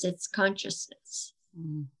advance its consciousness.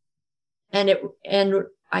 And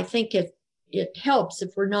I think it helps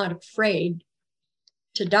if we're not afraid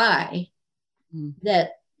to die,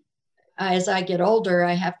 that as I get older,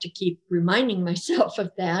 I have to keep reminding myself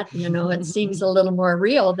of that. It seems a little more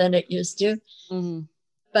real than it used to.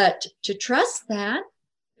 But to trust that,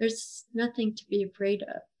 there's nothing to be afraid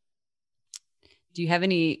of. Do you have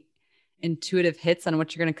any intuitive hits on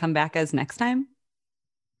what you're going to come back as next time?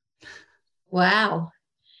 Wow.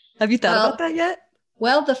 Have you thought Well, about that yet?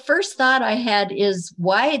 Well, the first thought I had is,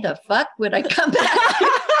 why the fuck would I come back?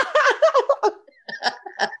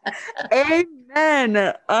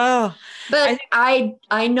 Amen. Oh, But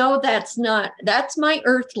I know that's my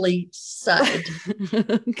earthly side.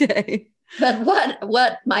 okay. But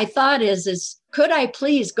what my thought is could I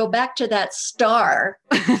please go back to that star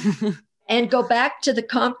and go back to the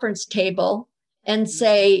conference table and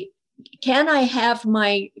say, can I have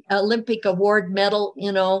my Olympic award medal,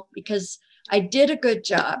 because I did a good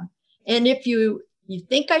job. And if you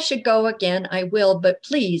think I should go again, I will, but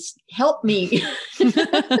please help me.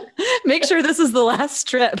 Make sure this is the last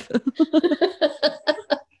trip.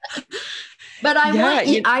 But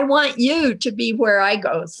I want you to be where I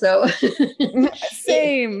go. So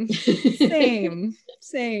same.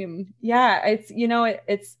 Yeah.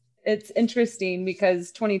 It's interesting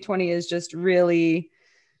because 2020 is just really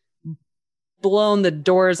blown the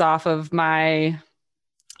doors off of my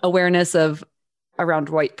awareness of around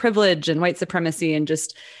white privilege and white supremacy, and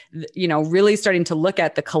just, really starting to look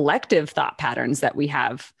at the collective thought patterns that we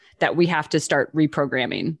have to start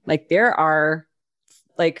reprogramming. Like there are,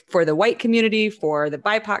 like, for the white community, for the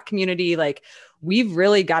BIPOC community, like we've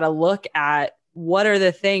really got to look at what are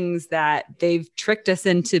the things that they've tricked us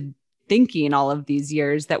into thinking all of these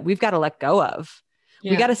years that we've got to let go of.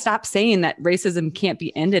 Yeah. We got to stop saying that racism can't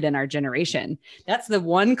be ended in our generation. I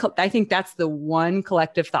think that's the one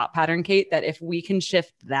collective thought pattern, Kate, that if we can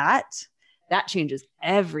shift that changes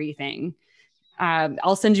everything.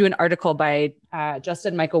 I'll send you an article by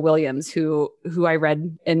Justin Michael Williams, who I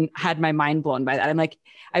read and had my mind blown by that.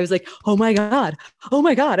 I was like, oh my God.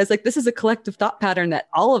 I was like, this is a collective thought pattern that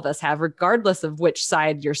all of us have, regardless of which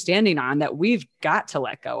side you're standing on, that we've got to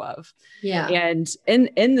let go of. Yeah. And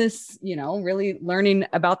in this, really learning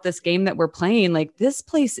about this game that we're playing, like this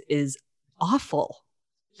place is awful.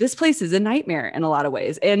 This place is a nightmare in a lot of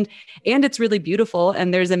ways. And it's really beautiful.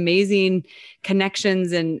 And there's amazing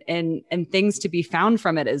connections and things to be found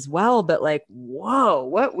from it as well. But like, whoa,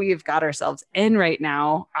 what we've got ourselves in right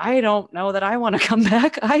now, I don't know that I want to come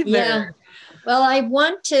back either. Yeah. Well, I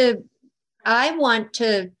want to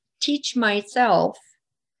teach myself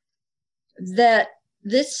that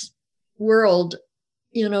this world,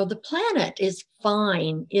 the planet is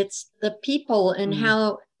fine. It's the people and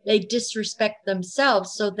how they disrespect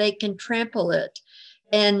themselves so they can trample it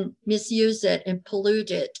and misuse it and pollute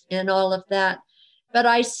it and all of that. But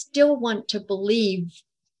I still want to believe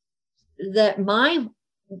that my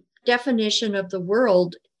definition of the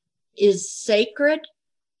world is sacred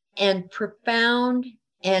and profound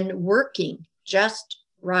and working just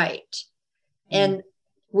right. And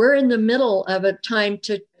we're in the middle of a time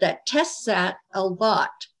that tests that a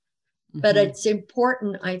lot. But it's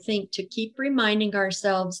important, I think, to keep reminding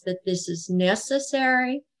ourselves that this is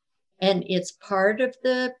necessary and it's part of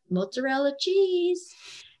the mozzarella cheese.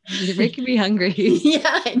 You're making me hungry. Yeah,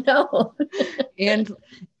 I know. and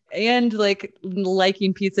like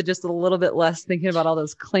liking pizza just a little bit less, thinking about all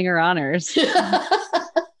those clinger honors.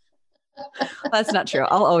 That's not true.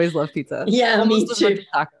 I'll always love pizza. Yeah, almost me too. As much as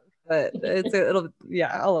tacos, but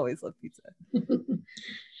I'll always love pizza.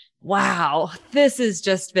 Wow, this has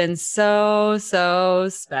just been so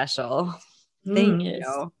special. Thank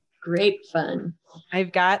you. Great fun.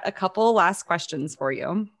 I've got a couple last questions for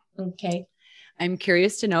you. Okay. I'm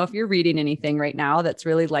curious to know if you're reading anything right now that's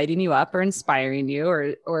really lighting you up or inspiring you,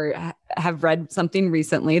 or have read something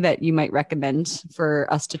recently that you might recommend for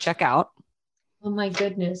us to check out. Oh my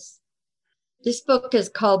goodness. This book is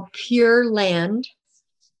called Pure Land.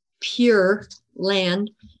 Pure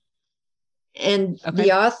Land. And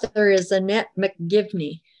the author is Annette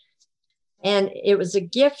McGivney. And it was a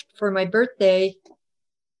gift for my birthday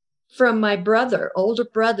from my older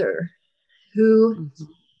brother, who,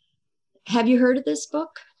 have you heard of this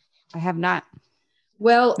book? I have not.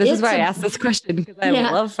 Well, this is why I asked this question, because I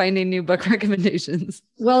love finding new book recommendations.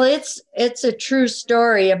 Well, it's a true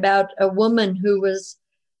story about a woman who was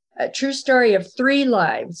a true story of 3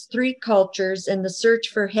 lives, 3 cultures, and the search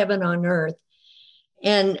for heaven on earth.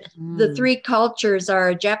 And the 3 cultures are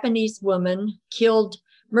a Japanese woman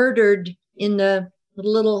murdered in the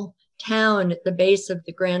little town at the base of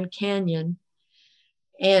the Grand Canyon.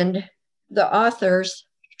 And the author's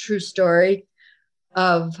true story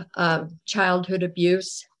of childhood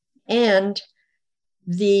abuse, and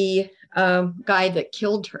the guy that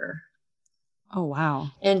killed her. Oh, wow.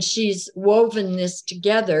 And she's woven this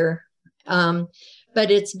together. But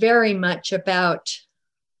it's very much about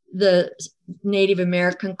the Native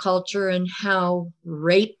American culture and how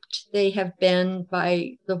raped they have been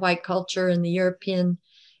by the white culture and the European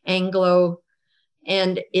Anglo.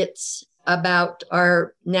 And it's about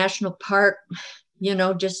our national park,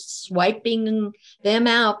 just swiping them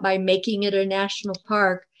out by making it a national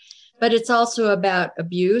park. But it's also about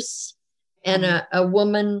abuse and a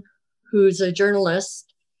woman who's a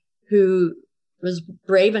journalist who was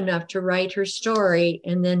brave enough to write her story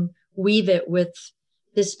and then weave it with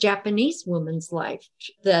this Japanese woman's life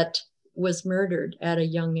that was murdered at a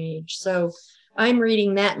young age. So I'm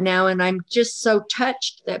reading that now, and I'm just so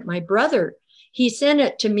touched that my brother, he sent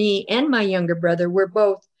it to me and my younger brother. We're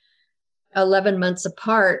both 11 months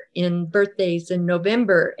apart in birthdays in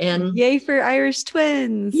November. And yay for Irish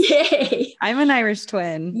twins. Yay. I'm an Irish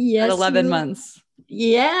twin yes, at 11 months.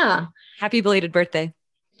 Yeah. Happy belated birthday.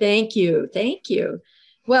 Thank you. Thank you.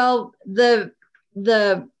 Well,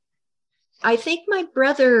 I think my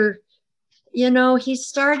brother, he's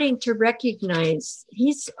starting to recognize,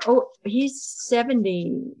 he's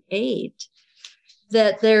 78,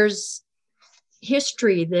 that there's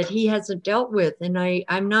history that he hasn't dealt with. And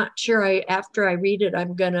I'm not sure after I read it,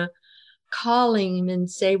 I'm going to call him and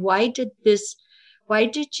say, why did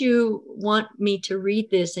you want me to read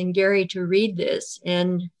this and Gary to read this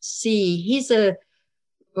and see? He's a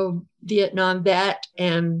Vietnam vet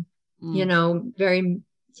and,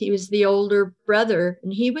 he was the older brother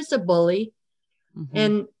and he was a bully.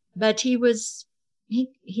 Mm-hmm. But he was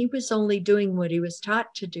only doing what he was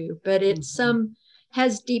taught to do. But it's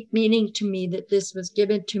has deep meaning to me that this was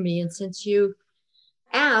given to me. And since you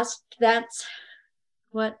asked, that's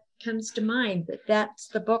what comes to mind, that's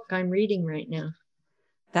the book I'm reading right now.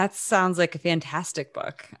 That sounds like a fantastic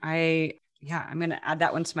book. I'm going to add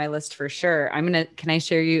that one to my list for sure. Can I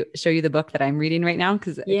show you the book that I'm reading right now?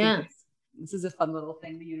 Cause this is a fun little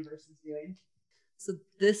thing the universe is doing. So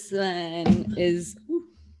this one is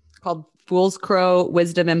called Fool's Crow,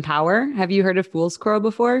 Wisdom and Power. Have you heard of Fool's Crow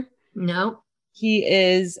before? No. He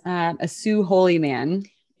is a Sioux holy man.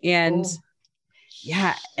 And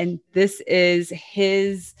and this is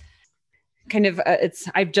his kind of,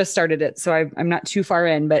 I've just started it, so I'm not too far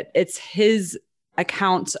in, but it's his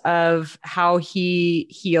account of how he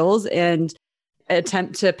heals and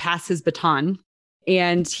attempt to pass his baton.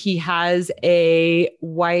 And he has a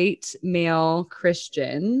white male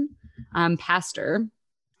Christian pastor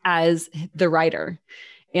as the writer.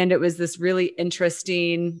 And it was this really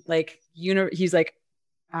interesting, he's like,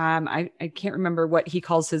 I can't remember what he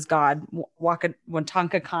calls his God,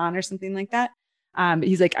 Watanka Khan or something like that.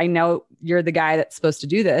 He's like, I know you're the guy that's supposed to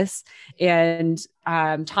do this. And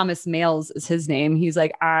Thomas Males is his name. He's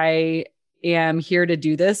like, I am here to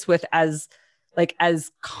do this with as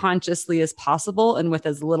consciously as possible and with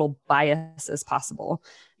as little bias as possible,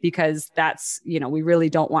 because that's, we really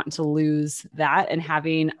don't want to lose that, and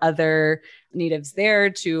having other natives there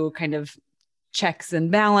to kind of checks and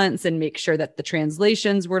balance and make sure that the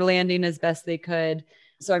translations were landing as best they could.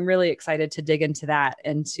 So I'm really excited to dig into that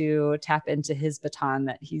and to tap into his baton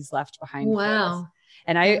that he's left behind. Wow.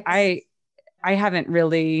 And I haven't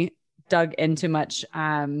really dug into much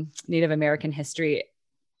Native American history,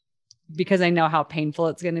 because I know how painful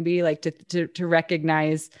it's going to be, to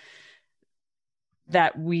recognize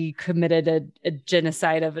that we committed a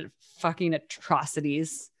genocide of fucking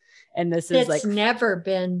atrocities. And this is we've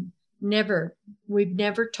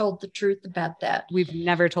never told the truth about that. We've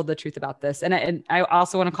never told the truth about this. And I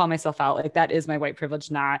also want to call myself out. That is my white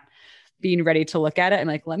privilege, not being ready to look at it. I'm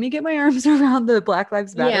like, let me get my arms around the Black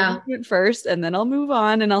Lives Matter movement first, and then I'll move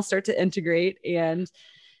on and I'll start to integrate and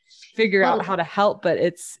figure out how to help. But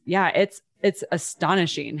it's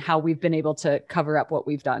astonishing how we've been able to cover up what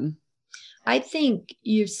we've done. I think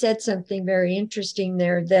you've said something very interesting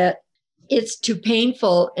there, that it's too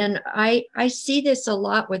painful. And I see this a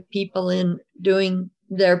lot with people in doing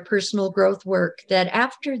their personal growth work, that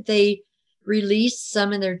after they release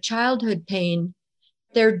some of their childhood pain,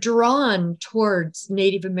 they're drawn towards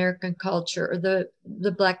Native American culture or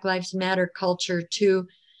the Black Lives Matter culture to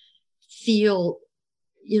feel,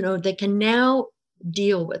 they can now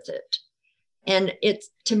deal with it. And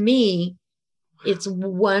to me, it's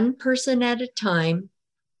one person at a time,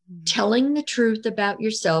 telling the truth about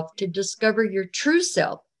yourself to discover your true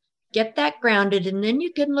self, get that grounded, and then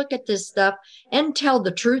you can look at this stuff and tell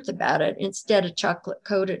the truth about it instead of chocolate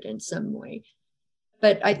coated in some way.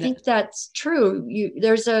 But I think that's true.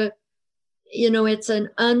 It's an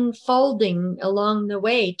unfolding along the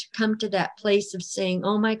way to come to that place of saying,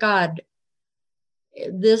 oh my God,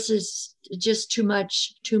 this is just too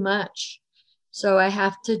much. So I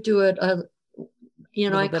have to do it,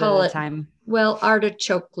 I call it time. Well,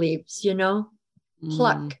 artichoke leaves,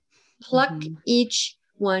 pluck each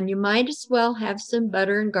one. You might as well have some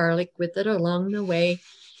butter and garlic with it along the way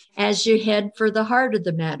as you head for the heart of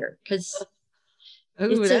the matter. Because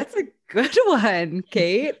that's a good one,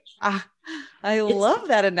 Kate. I love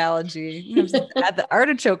that analogy. I'm just add the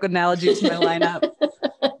artichoke analogy to my lineup.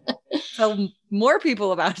 Tell more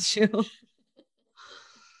people about you.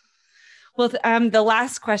 Well, the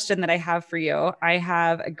last question that I have for you, I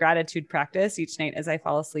have a gratitude practice each night as I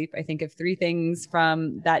fall asleep. I think of 3 things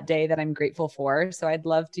from that day that I'm grateful for. So I'd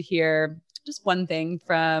love to hear just one thing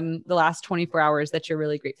from the last 24 hours that you're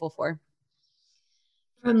really grateful for.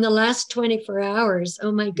 From the last 24 hours,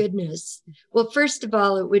 oh my goodness. Well, first of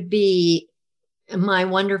all, it would be my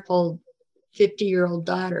wonderful 50-year-old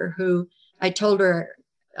daughter who I told her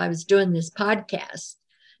I was doing this podcast.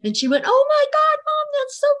 And she went, oh my God, Mom,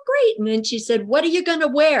 that's so great. And then she said, what are you going to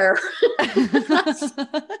wear?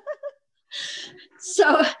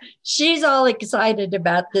 So she's all excited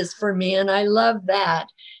about this for me. And I love that.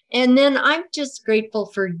 And then I'm just grateful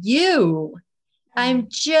for you. I'm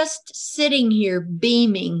just sitting here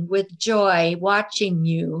beaming with joy, watching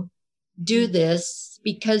you do this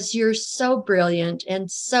because you're so brilliant. And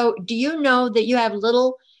so do you know that you have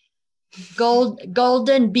little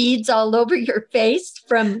golden beads all over your face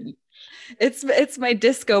from it's my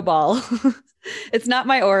disco ball. It's not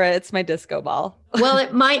my aura, it's my disco ball. Well,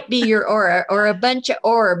 it might be your aura or a bunch of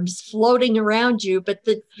orbs floating around you, but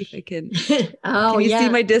if I can oh, can you yeah. see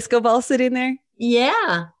my disco ball sitting there?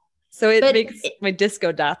 Yeah. So it makes my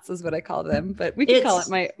disco dots is what I call them, but we can call it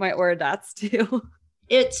my aura dots too.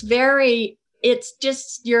 It's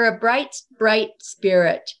just, you're a bright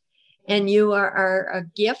spirit. And you are a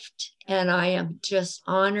gift. And I am just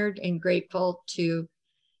honored and grateful to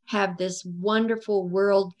have this wonderful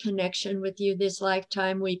world connection with you this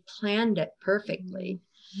lifetime. We planned it perfectly.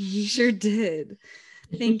 You sure did.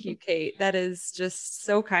 Thank you, Kate. That is just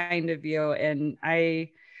so kind of you. And I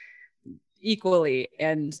equally,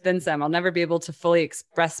 and then some, I'll never be able to fully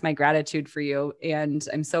express my gratitude for you. And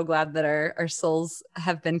I'm so glad that our souls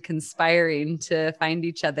have been conspiring to find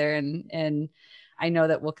each other. And I know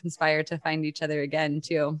that we'll conspire to find each other again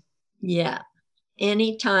too. Yeah,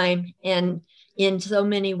 anytime. And in so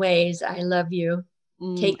many ways, I love you.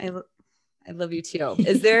 I love you too.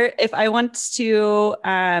 Is there, if I want to,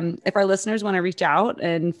 if our listeners want to reach out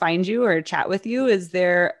and find you or chat with you,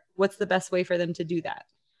 what's the best way for them to do that?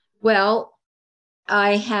 Well,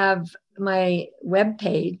 I have my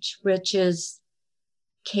webpage, which is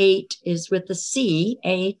Kate is with the C,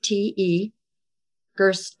 A-T-E,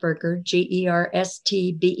 Gerstberger,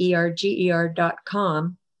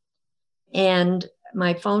 GERSTBERGER.com. And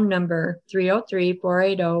my phone number,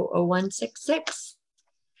 303-480-0166.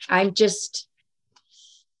 I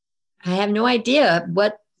have no idea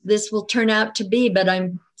what this will turn out to be, but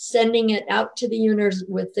I'm sending it out to the universe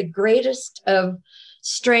with the greatest of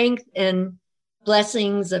strength and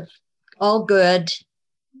blessings of all good.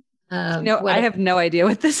 I have no idea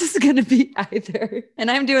what this is going to be either. And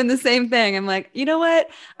I'm doing the same thing. I'm like, you know what?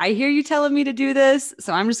 I hear you telling me to do this.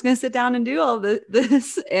 So I'm just going to sit down and do all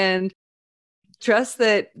this and trust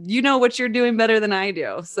that you know what you're doing better than I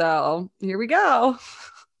do. So here we go.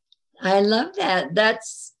 I love that.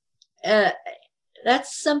 That's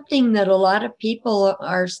something that a lot of people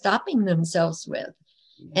are stopping themselves with.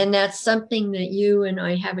 And that's something that you and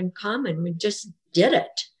I have in common. We just did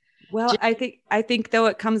it. Well, I think though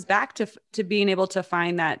it comes back to being able to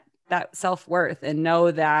find that self-worth and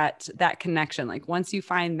know that connection. Like once you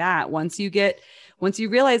find that, once you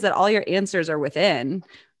realize that all your answers are within,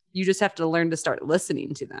 you just have to learn to start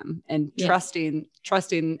listening to them and trusting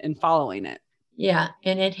and following it. Yeah.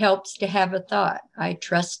 And it helps to have a thought. I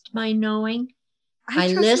trust my knowing. I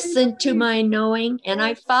listen to my knowing and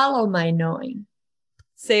I follow my knowing.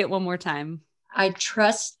 Say it one more time. I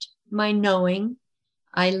trust my knowing.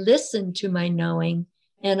 I listen to my knowing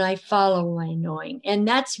and I follow my knowing. And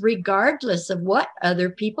that's regardless of what other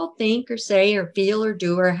people think or say or feel or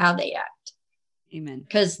do or how they act. Amen.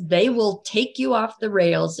 Because they will take you off the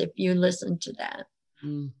rails if you listen to that.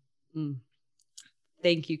 Mm-hmm.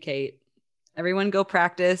 Thank you, Kate. Everyone go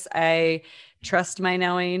practice. I trust my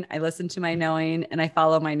knowing. I listen to my knowing and I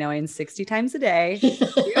follow my knowing 60 times a day,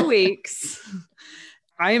 2 weeks.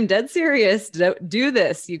 I am dead serious. Do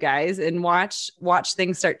this, you guys, and watch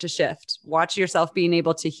things start to shift. Watch yourself being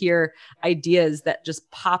able to hear ideas that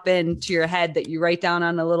just pop into your head that you write down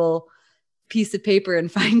on a little piece of paper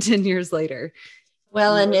and find 10 years later.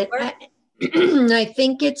 Well, and I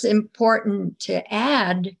think it's important to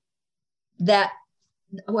add that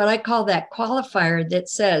what I call that qualifier that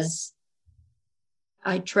says,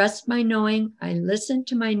 I trust my knowing, I listen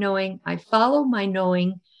to my knowing, I follow my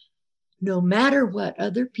knowing, no matter what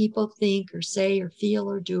other people think or say or feel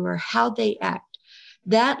or do or how they act.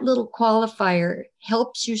 That little qualifier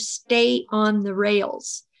helps you stay on the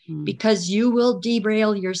rails because you will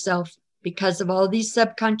derail yourself because of all these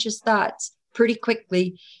subconscious thoughts pretty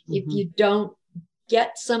quickly if you don't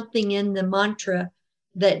get something in the mantra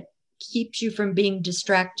that keeps you from being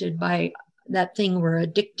distracted by that thing we're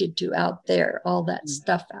addicted to out there, all that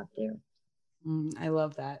stuff out there. I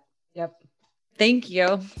love that. Yep. Thank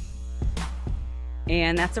you.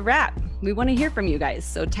 And that's a wrap. We want to hear from you guys.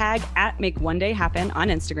 So tag @MakeOneDayHappen on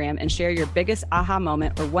Instagram and share your biggest aha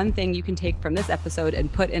moment or one thing you can take from this episode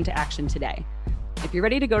and put into action today. If you're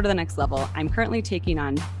ready to go to the next level, I'm currently taking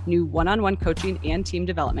on new one-on-one coaching and team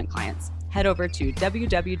development clients. Head over to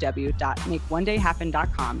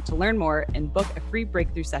www.makeonedayhappen.com to learn more and book a free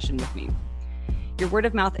breakthrough session with me. Your word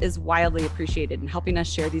of mouth is wildly appreciated in helping us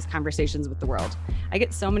share these conversations with the world. I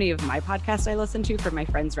get so many of my podcasts I listen to from my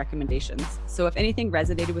friends' recommendations. So if anything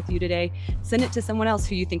resonated with you today, send it to someone else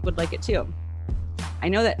who you think would like it too. I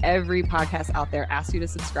know that every podcast out there asks you to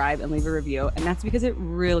subscribe and leave a review, and that's because it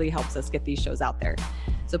really helps us get these shows out there.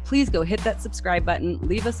 So please go hit that subscribe button,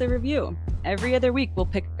 leave us a review. Every other week, we'll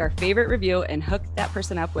pick our favorite review and hook that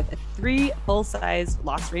person up with 3 full-size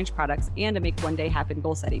Lost Range products and a Make One Day Happen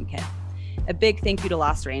goal setting kit. A big thank you to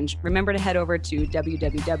Lost Range. Remember to head over to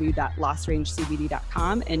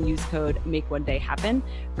www.lostrangecbd.com and use code MakeOneDayHappen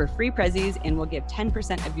for free prezzies, and we'll give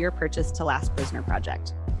 10% of your purchase to Last Prisoner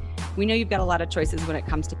Project. We know you've got a lot of choices when it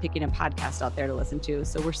comes to picking a podcast out there to listen to,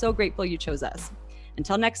 so we're so grateful you chose us.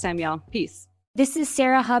 Until next time, y'all. Peace. This is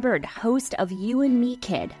Sarah Hubbard, host of You and Me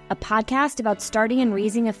Kid, a podcast about starting and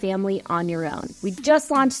raising a family on your own. We just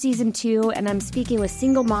launched season 2, and I'm speaking with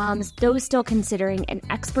single moms, those still considering, and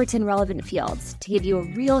experts in relevant fields to give you a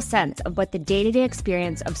real sense of what the day-to-day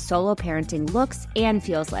experience of solo parenting looks and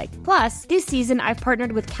feels like. Plus, this season, I've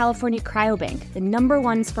partnered with California Cryobank, the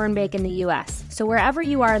 #1 sperm bank in the U.S. So wherever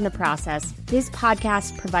you are in the process, this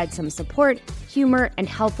podcast provides some support, humor, and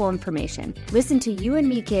helpful information. Listen to You and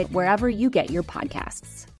Me Kid wherever you get your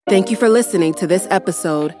podcasts. Thank you for listening to this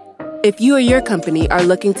episode. If you or your company are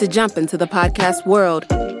looking to jump into the podcast world,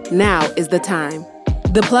 now is the time.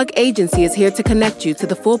 The Plug Agency is here to connect you to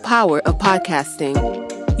the full power of podcasting.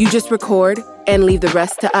 You just record and leave the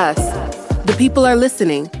rest to us. The people are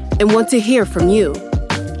listening and want to hear from you.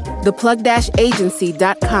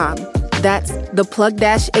 theplug-agency.com. That's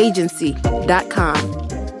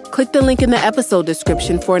theplug-agency.com. Click the link in the episode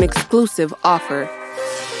description for an exclusive offer.